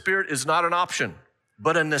filled with the Spirit is not an option,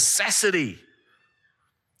 but a necessity.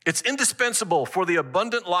 It's indispensable for the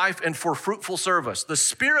abundant life and for fruitful service. The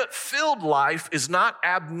Spirit-filled life is not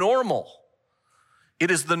abnormal. It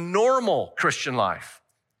is the normal Christian life.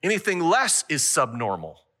 Anything less is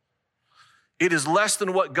subnormal. It is less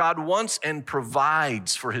than what God wants and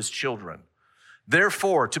provides for his children.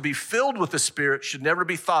 Therefore, to be filled with the Spirit should never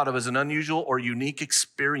be thought of as an unusual or unique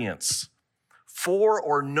experience, for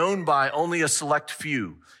or known by only a select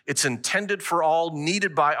few. It's intended for all,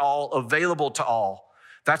 needed by all, available to all.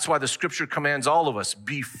 That's why the scripture commands all of us,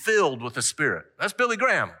 be filled with the Spirit." That's Billy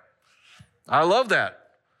Graham. I love that.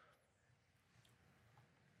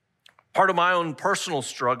 Part of my own personal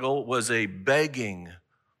struggle was a begging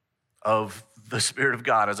of the Spirit of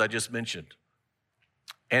God, as I just mentioned.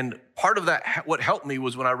 And part of that, what helped me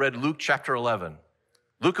was when I read Luke chapter 11.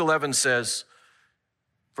 Luke 11 says,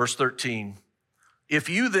 verse 13, "If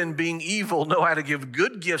you then, being evil, know how to give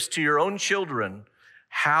good gifts to your own children,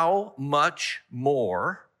 how much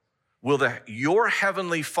more will your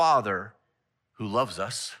heavenly Father, who loves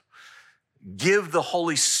us, give the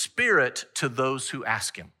Holy Spirit to those who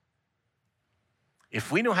ask him?" If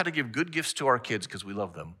we know how to give good gifts to our kids because we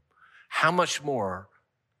love them, how much more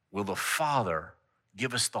will the Father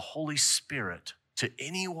give us the Holy Spirit to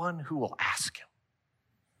anyone who will ask him?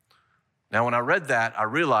 Now, when I read that, I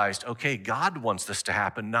realized, okay, God wants this to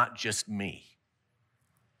happen, not just me.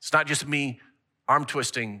 It's not just me arm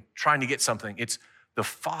twisting, trying to get something. It's the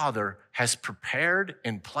Father has prepared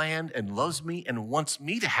and planned and loves me and wants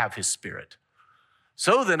me to have his Spirit.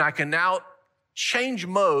 So then I can now change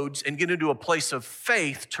modes and get into a place of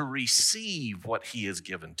faith to receive what he has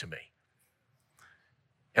given to me.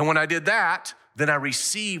 And when I did that, then I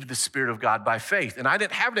received the Spirit of God by faith. And I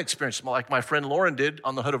didn't have an experience like my friend Lauren did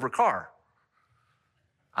on the hood of her car.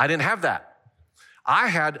 I didn't have that. I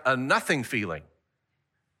had a nothing feeling.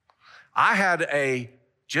 I had I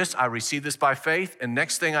received this by faith, and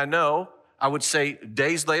next thing I know, I would say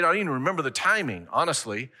days later, I don't even remember the timing,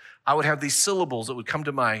 honestly, I would have these syllables that would come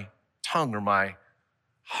to my tongue or my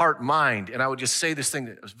heart, mind, and I would just say this thing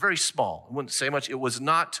that was very small. I wouldn't say much. It was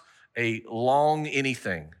not a long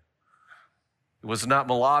anything. It was not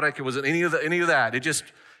melodic. It wasn't any of that.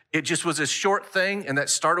 It just was a short thing, and that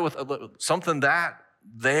started with something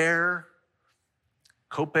there,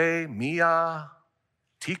 cope, mia,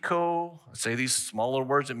 tico. I say these small little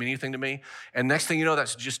words that mean anything to me. And next thing you know,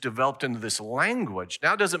 that's just developed into this language.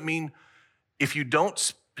 Now, it doesn't mean if you don't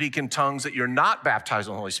speak in tongues that you're not baptized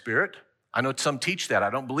in the Holy Spirit. I know some teach that. I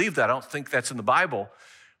don't believe that. I don't think that's in the Bible.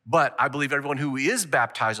 But I believe everyone who is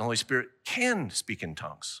baptized in the Holy Spirit can speak in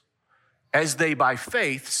tongues as they, by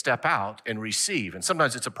faith, step out and receive. And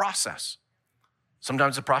sometimes it's a process.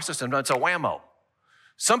 Sometimes it's a process, sometimes it's a whammo.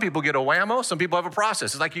 Some people get a whammo, some people have a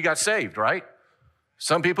process. It's like you got saved, right?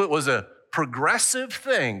 Some people, it was a progressive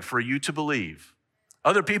thing for you to believe.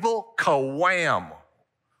 Other people, ka-wham.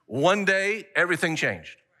 One day, everything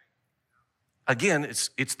changed. Again,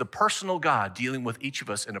 it's the personal God dealing with each of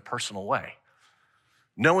us in a personal way.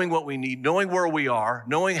 Knowing what we need, knowing where we are,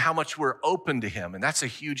 knowing how much we're open to him. And that's a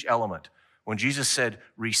huge element. When Jesus said,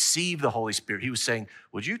 receive the Holy Spirit, he was saying,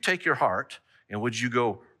 would you take your heart and would you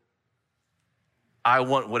go, I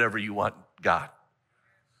want whatever you want, God.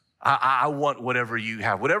 I want whatever you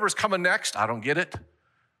have. Whatever's coming next, I don't get it,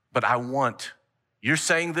 but I want. You're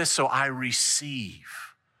saying this, so I receive.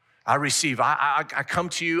 I receive. I come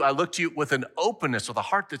to you, I look to you with an openness, with a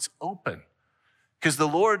heart that's open. Because the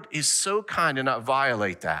Lord is so kind to not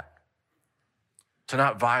violate that. To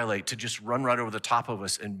not violate, to just run right over the top of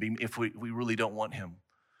us and be, if we really don't want him.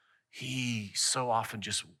 He so often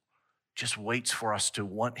just waits for us to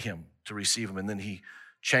want him, to receive him, and then he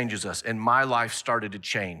changes us. And my life started to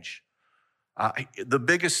change. The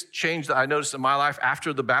biggest change that I noticed in my life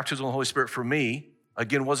after the baptism of the Holy Spirit for me,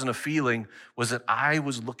 again, wasn't a feeling, was that I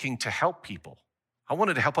was looking to help people. I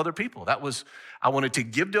wanted to help other people. I wanted to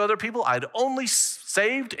give to other people. I'd only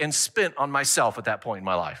saved and spent on myself at that point in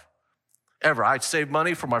my life. Ever. I'd saved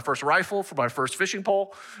money for my first rifle, for my first fishing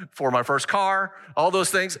pole, for my first car, all those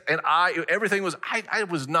things. And I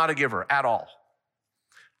was not a giver at all.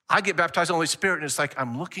 I get baptized in the Holy Spirit and it's like, I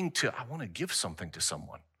want to give something to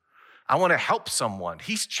someone. I want to help someone.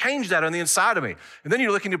 He's changed that on the inside of me. And then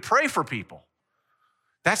you're looking to pray for people.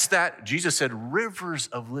 That's that. Jesus said, rivers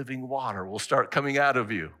of living water will start coming out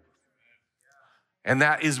of you. And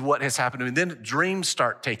that is what has happened to me. And then dreams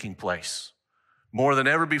start taking place. more than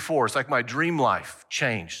ever before. It's like my dream life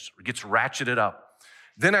changed, it gets ratcheted up.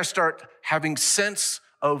 Then I start having sense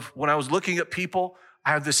of when I was looking at people,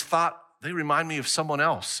 I have this thought, they remind me of someone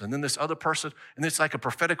else. And then this other person, and it's like a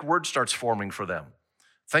prophetic word starts forming for them.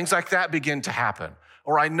 Things like that begin to happen.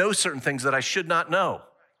 Or I know certain things that I should not know.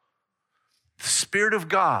 The Spirit of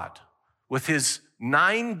God with his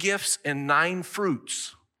 9 gifts and 9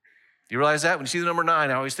 fruits. You realize that? When you see the number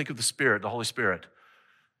 9, I always think of the Spirit, the Holy Spirit.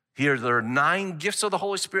 Here, there are 9 gifts of the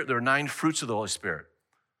Holy Spirit. There are 9 fruits of the Holy Spirit.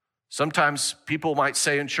 Sometimes people might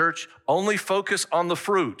say in church, only focus on the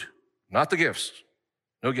fruit, not the gifts.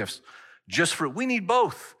 No gifts, just fruit. We need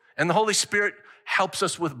both. And the Holy Spirit helps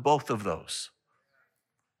us with both of those.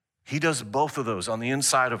 He does both of those on the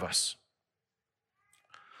inside of us.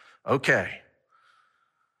 Okay.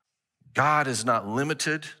 God is not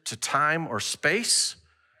limited to time or space.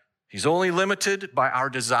 He's only limited by our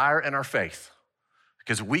desire and our faith,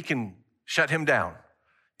 because we can shut him down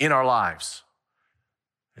in our lives.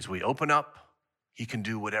 As we open up, he can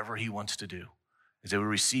do whatever he wants to do. As we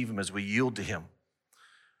receive him, as we yield to him.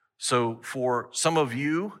 So for some of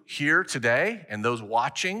you here today and those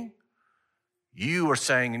watching, you are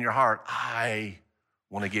saying in your heart, I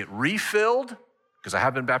want to get refilled because I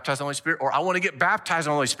have been baptized in the Holy Spirit, or I want to get baptized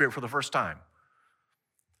in the Holy Spirit for the first time.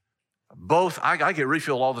 Both, I get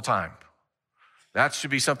refilled all the time. That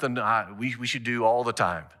should be something we should do all the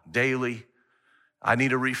time, daily. I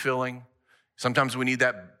need a refilling. Sometimes we need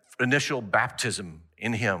that initial baptism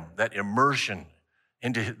in him, that immersion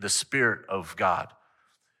into the Spirit of God.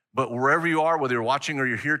 But wherever you are, whether you're watching or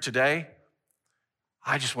you're here today,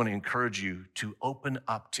 I just want to encourage you to open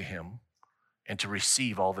up to him and to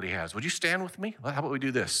receive all that he has. Would you stand with me? How about we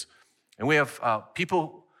do this? And we have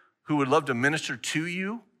people who would love to minister to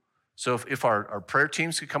you. So if our prayer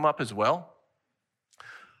teams could come up as well.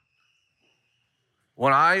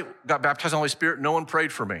 When I got baptized in the Holy Spirit, no one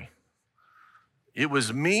prayed for me. It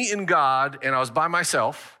was me and God, and I was by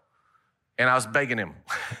myself, and I was begging him.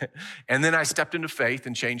 And then I stepped into faith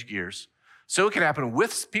and changed gears. So it can happen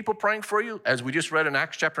with people praying for you. As we just read in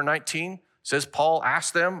Acts chapter 19, says Paul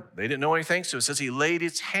asked them, they didn't know anything, so it says he laid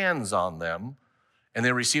his hands on them and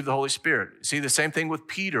they received the Holy Spirit. See, the same thing with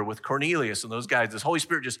Peter, with Cornelius and those guys. This Holy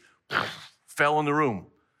Spirit just fell in the room,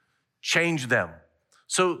 changed them.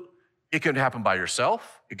 So it can happen by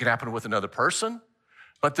yourself. It can happen with another person.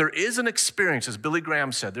 But there is an experience, as Billy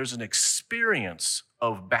Graham said, there's an experience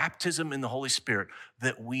of baptism in the Holy Spirit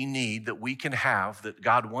that we need, that we can have, that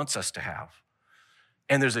God wants us to have.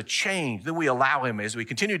 And there's a change. Then we allow him, as we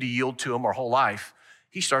continue to yield to him our whole life,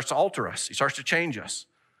 he starts to alter us. He starts to change us.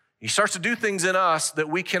 He starts to do things in us that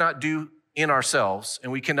we cannot do in ourselves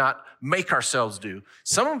and we cannot make ourselves do.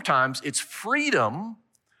 Sometimes it's freedom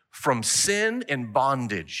from sin and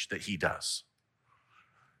bondage that he does.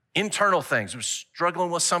 Internal things. We're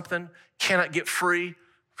struggling with something, cannot get free.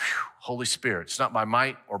 Whew, Holy Spirit. It's not by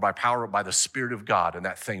might or by power, but by the Spirit of God, and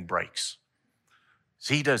that thing breaks.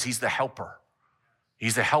 So he does. He's the helper.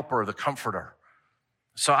 He's the helper, the comforter.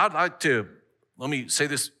 So I'd like to, let me say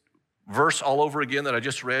this verse all over again that I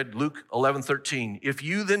just read, Luke 11:13. If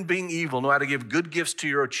you then being evil know how to give good gifts to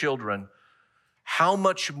your children, how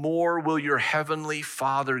much more will your heavenly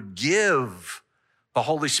Father give the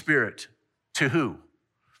Holy Spirit to who?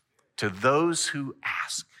 To those who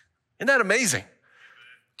ask. Isn't that amazing?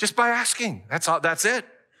 Just by asking, that's it.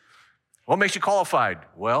 What makes you qualified?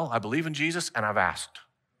 Well, I believe in Jesus and I've asked.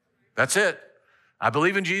 That's it. I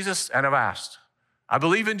believe in Jesus and I've asked. I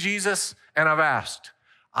believe in Jesus and I've asked.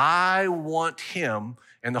 I want him,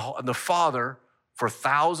 and the Father for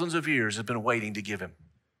thousands of years has been waiting to give him.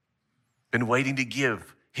 Been waiting to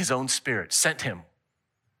give his own Spirit, sent him.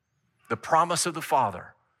 The promise of the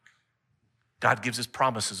Father. God gives his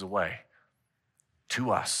promises away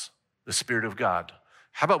to us, the Spirit of God.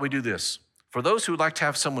 How about we do this? For those who would like to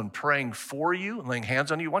have someone praying for you and laying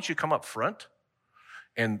hands on you, why don't you come up front?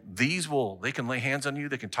 And they can lay hands on you,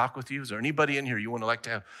 they can talk with you. Is there anybody in here you want to like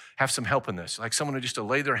to have some help in this? Like someone to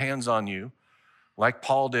lay their hands on you, like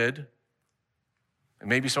Paul did. And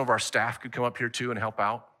maybe some of our staff could come up here too and help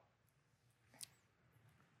out.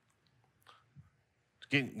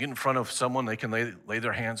 Get in front of someone, they can lay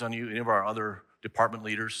their hands on you. Any of our other department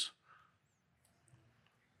leaders.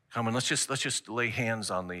 Come on, let's just lay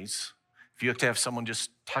hands on these. If you have to have someone just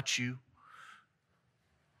touch you.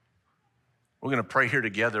 We're going to pray here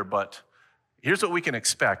together, but here's what we can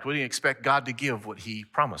expect. We can expect God to give what he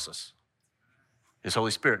promises, his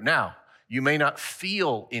Holy Spirit. Now, you may not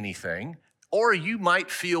feel anything, or you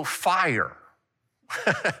might feel fire.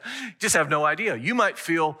 Just have no idea. You might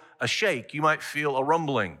feel a shake. You might feel a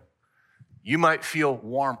rumbling. You might feel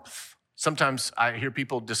warmth. Sometimes I hear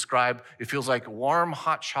people describe, it feels like warm,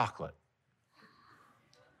 hot chocolate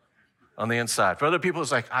on the inside. For other people,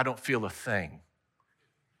 it's like, I don't feel a thing.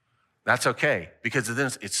 That's okay, because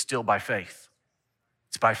then it's still by faith.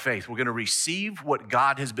 It's by faith. We're going to receive what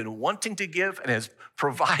God has been wanting to give and has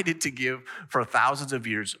provided to give for thousands of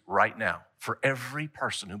years right now for every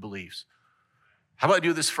person who believes. How about I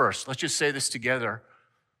do this first? Let's just say this together.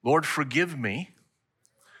 Lord, forgive me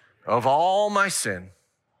of all my sin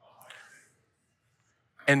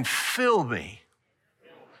and fill me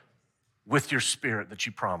with your Spirit that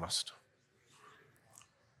you promised.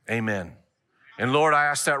 Amen. And Lord, I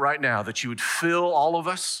ask that right now, that you would fill all of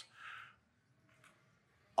us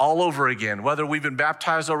all over again. Whether we've been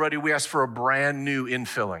baptized already, we ask for a brand new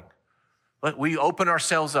infilling. Let we open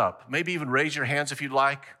ourselves up. Maybe even raise your hands if you'd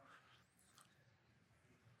like.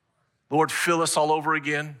 Lord, fill us all over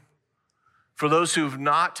again. For those who've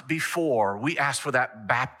not before, we ask for that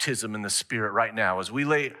baptism in the Spirit right now. As we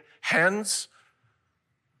lay hands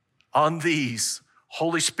on these,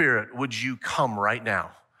 Holy Spirit, would you come right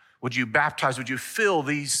now? Would you baptize? Would you fill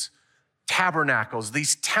these tabernacles,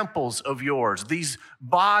 these temples of yours, these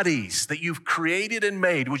bodies that you've created and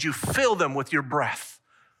made? Would you fill them with your breath?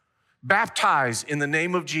 Baptize in the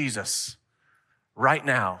name of Jesus right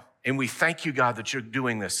now. And we thank you, God, that you're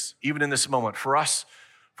doing this, even in this moment. For us,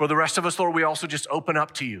 for the rest of us, Lord, we also just open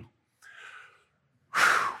up to you.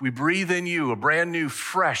 We breathe in you a brand new,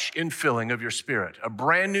 fresh infilling of your Spirit, a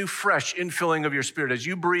brand new, fresh infilling of your Spirit. As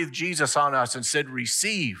you breathed Jesus on us and said,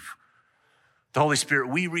 receive the Holy Spirit,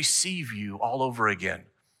 we receive you all over again.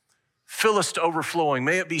 Fill us to overflowing.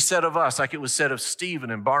 May it be said of us, like it was said of Stephen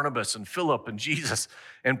and Barnabas and Philip and Jesus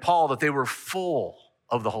and Paul, that they were full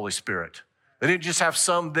of the Holy Spirit. They didn't just have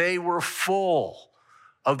some, they were full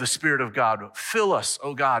of the Spirit of God. Fill us,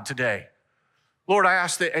 oh God, today. Lord, I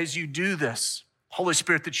ask that as you do this, Holy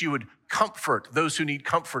Spirit, that you would comfort those who need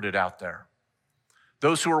comforted out there.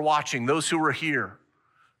 Those who are watching, those who are here.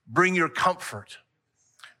 Bring your comfort.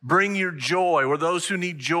 Bring your joy, or those who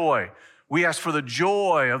need joy. We ask for the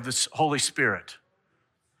joy of the Holy Spirit.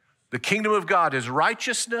 The kingdom of God is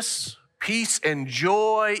righteousness, peace, and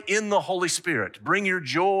joy in the Holy Spirit. Bring your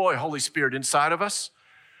joy, Holy Spirit, inside of us.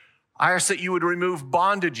 I ask that you would remove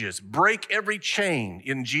bondages, break every chain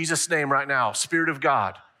in Jesus' name right now, Spirit of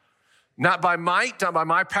God. Not by might, not by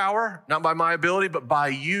my power, not by my ability, but by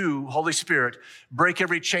you, Holy Spirit. Break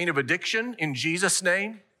every chain of addiction in Jesus'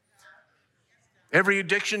 name. Every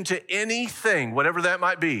addiction to anything, whatever that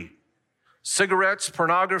might be. Cigarettes,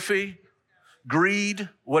 pornography, greed,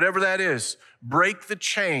 whatever that is. Break the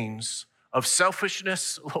chains of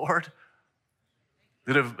selfishness, Lord,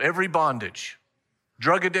 that of every bondage.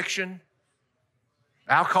 Drug addiction,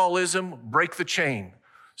 alcoholism, break the chain.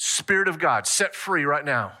 Spirit of God, set free right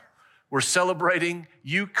now. We're celebrating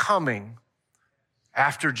you coming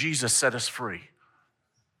after Jesus set us free.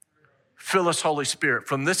 Fill us, Holy Spirit,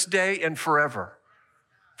 from this day and forever.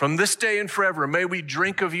 From this day and forever, may we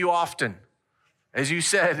drink of you often. As you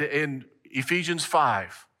said in Ephesians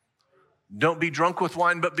 5, don't be drunk with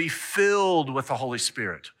wine, but be filled with the Holy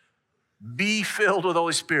Spirit. Be filled with the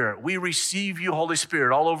Holy Spirit. We receive you, Holy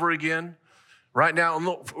Spirit, all over again. Right now,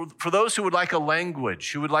 for those who would like a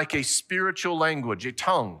language, who would like a spiritual language, a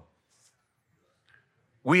tongue,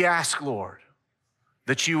 we ask, Lord,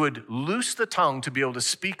 that you would loose the tongue to be able to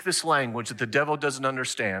speak this language that the devil doesn't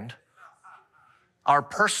understand. Our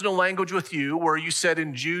personal language with you, where you said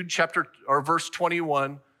in Jude chapter or verse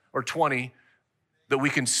 21 or 20, that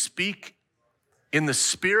we can speak in the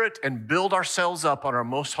Spirit and build ourselves up on our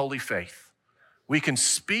most holy faith. We can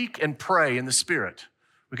speak and pray in the Spirit.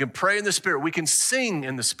 We can pray in the Spirit. We can sing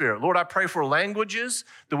in the Spirit. Lord, I pray for languages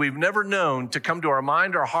that we've never known to come to our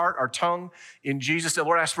mind, our heart, our tongue in Jesus. And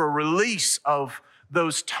Lord, I ask for a release of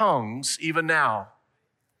those tongues even now.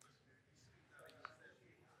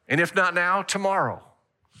 And if not now, tomorrow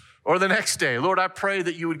or the next day. Lord, I pray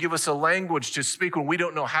that you would give us a language to speak when we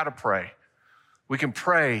don't know how to pray. We can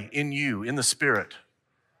pray in you, in the Spirit.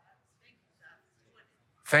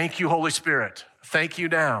 Thank you, Holy Spirit. Thank you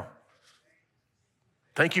now.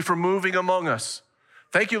 Thank you for moving among us.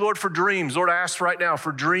 Thank you, Lord, for dreams. Lord, I ask right now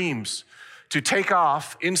for dreams to take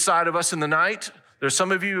off inside of us in the night. There's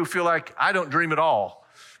some of you who feel like, I don't dream at all.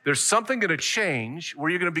 There's something going to change where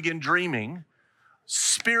you're going to begin dreaming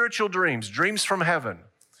spiritual dreams, dreams from heaven,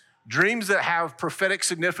 dreams that have prophetic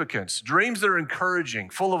significance, dreams that are encouraging,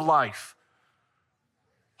 full of life.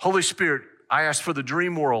 Holy Spirit, I ask for the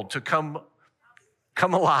dream world to come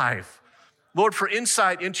alive. Lord, for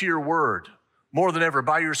insight into your word, more than ever,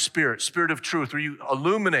 by your Spirit, Spirit of truth, where you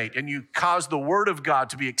illuminate and you cause the word of God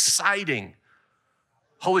to be exciting.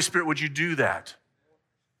 Holy Spirit, would you do that?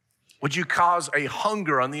 Would you cause a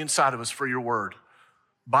hunger on the inside of us for your word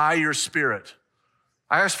by your Spirit?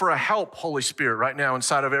 I ask for a help, Holy Spirit, right now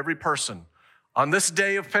inside of every person. On this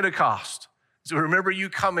day of Pentecost, as we remember you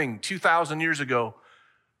coming 2,000 years ago,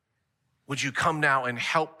 would you come now and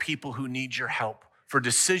help people who need your help for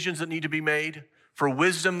decisions that need to be made, for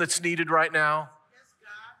wisdom that's needed right now,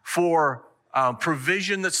 for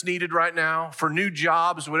provision that's needed right now, for new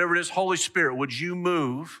jobs, whatever it is. Holy Spirit, would you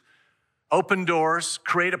move, open doors,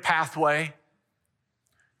 create a pathway?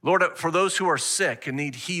 Lord, for those who are sick and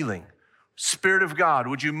need healing, Spirit of God,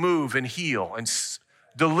 would you move and heal and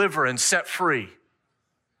deliver and set free?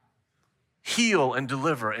 Heal and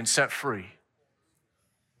deliver and set free.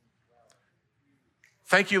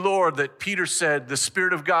 Thank you, Lord, that Peter said the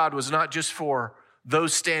Spirit of God was not just for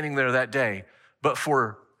those standing there that day, but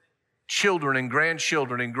for children and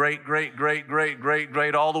grandchildren and great,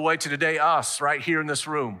 all the way to today, us right here in this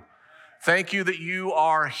room. Thank you that you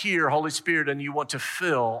are here, Holy Spirit, and you want to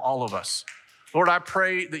fill all of us. Lord, I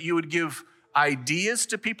pray that you would give ideas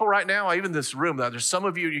to people right now, even this room. Now, there's some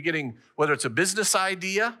of you, you're getting, whether it's a business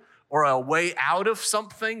idea or a way out of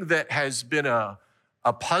something that has been a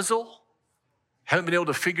puzzle, haven't been able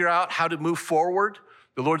to figure out how to move forward.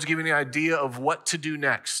 The Lord's giving you an idea of what to do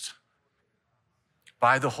next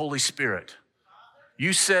by the Holy Spirit.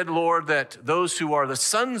 You said, Lord, that those who are the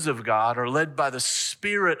sons of God are led by the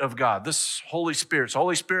Spirit of God, this Holy Spirit. So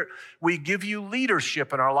Holy Spirit, we give you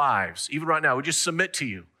leadership in our lives. Even right now, we just submit to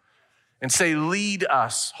you and say, lead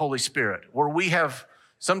us, Holy Spirit. Where we have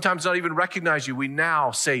sometimes not even recognized you, we now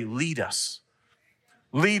say, lead us.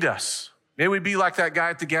 Lead us. May we be like that guy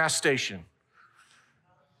at the gas station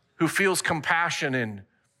who feels compassion and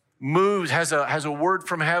moves, has a word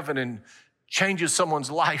from heaven and changes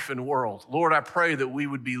someone's life and world. Lord, I pray that we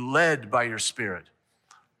would be led by your Spirit.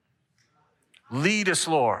 Lead us,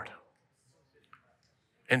 Lord.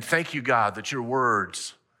 And thank you, God, that your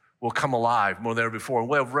words will come alive more than ever before.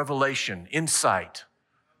 We'll have revelation, insight,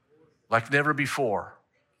 like never before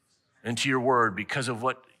into your word because of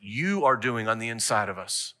what you are doing on the inside of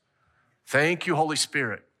us. Thank you, Holy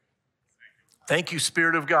Spirit. Thank you,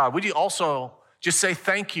 Spirit of God. Would you also just say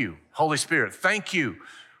thank you, Holy Spirit? Thank you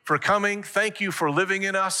for coming. Thank you for living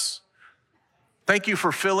in us. Thank you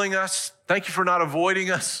for filling us. Thank you for not avoiding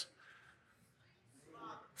us.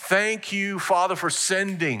 Thank you, Father, for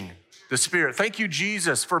sending the Spirit. Thank you,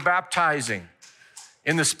 Jesus, for baptizing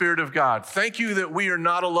in the Spirit of God. Thank you that we are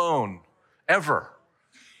not alone ever,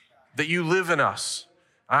 that you live in us.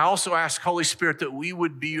 I also ask, Holy Spirit, that we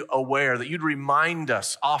would be aware, that you'd remind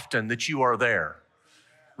us often that you are there.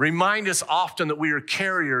 Remind us often that we are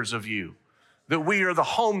carriers of you, that we are the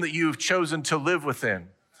home that you have chosen to live within.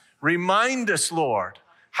 Remind us, Lord,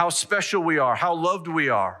 how special we are, how loved we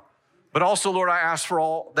are. But also, Lord, I ask for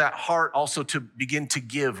all that heart also to begin to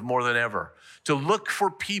give more than ever, to look for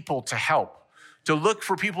people to help, to look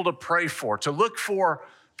for people to pray for, to look for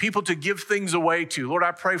people to give things away to. Lord,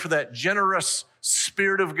 I pray for that generous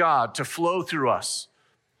Spirit of God to flow through us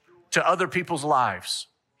to other people's lives.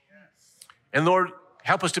 And Lord,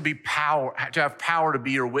 help us to have power to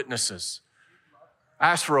be your witnesses. I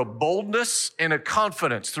ask for a boldness and a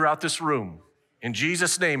confidence throughout this room. In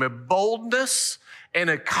Jesus' name, a boldness and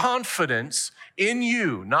a confidence in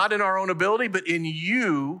you, not in our own ability, but in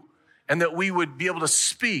you, and that we would be able to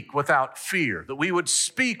speak without fear, that we would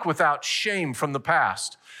speak without shame from the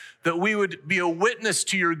past, that we would be a witness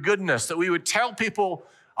to your goodness, that we would tell people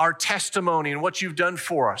our testimony and what you've done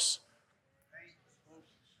for us,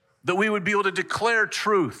 that we would be able to declare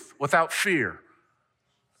truth without fear.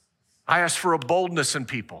 I ask for a boldness in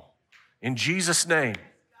people. In Jesus' name.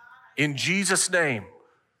 In Jesus' name.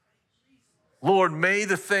 Lord, may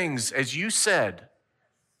the things, as you said,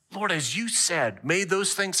 Lord, as you said, may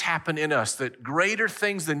those things happen in us, that greater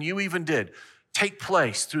things than you even did take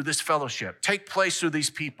place through this fellowship, take place through these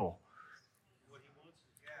people.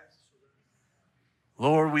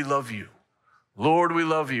 Lord, we love you. Lord, we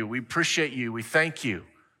love you. We appreciate you. We thank you.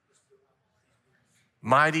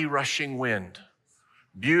 Mighty rushing wind,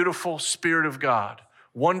 beautiful Spirit of God,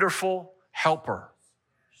 wonderful helper,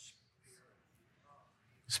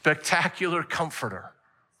 spectacular comforter,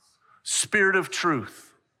 Spirit of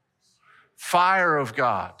truth, fire of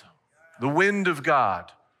God, the wind of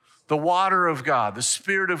God, the water of God, the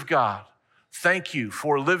Spirit of God. Thank you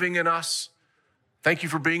for living in us. Thank you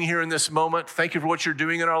for being here in this moment. Thank you for what you're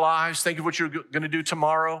doing in our lives. Thank you for what you're going to do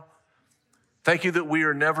tomorrow. Thank you that we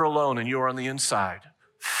are never alone and you are on the inside.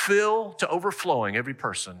 Fill to overflowing every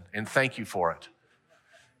person, and thank you for it.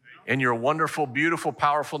 In your wonderful, beautiful,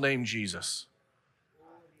 powerful name, Jesus.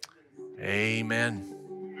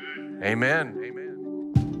 Amen. Amen.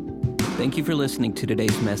 Amen. Thank you for listening to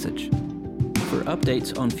today's message. For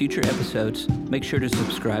updates on future episodes, make sure to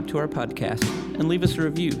subscribe to our podcast and leave us a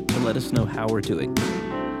review to let us know how we're doing.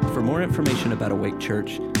 For more information about Awake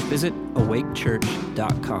Church, visit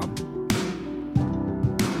awakechurch.com.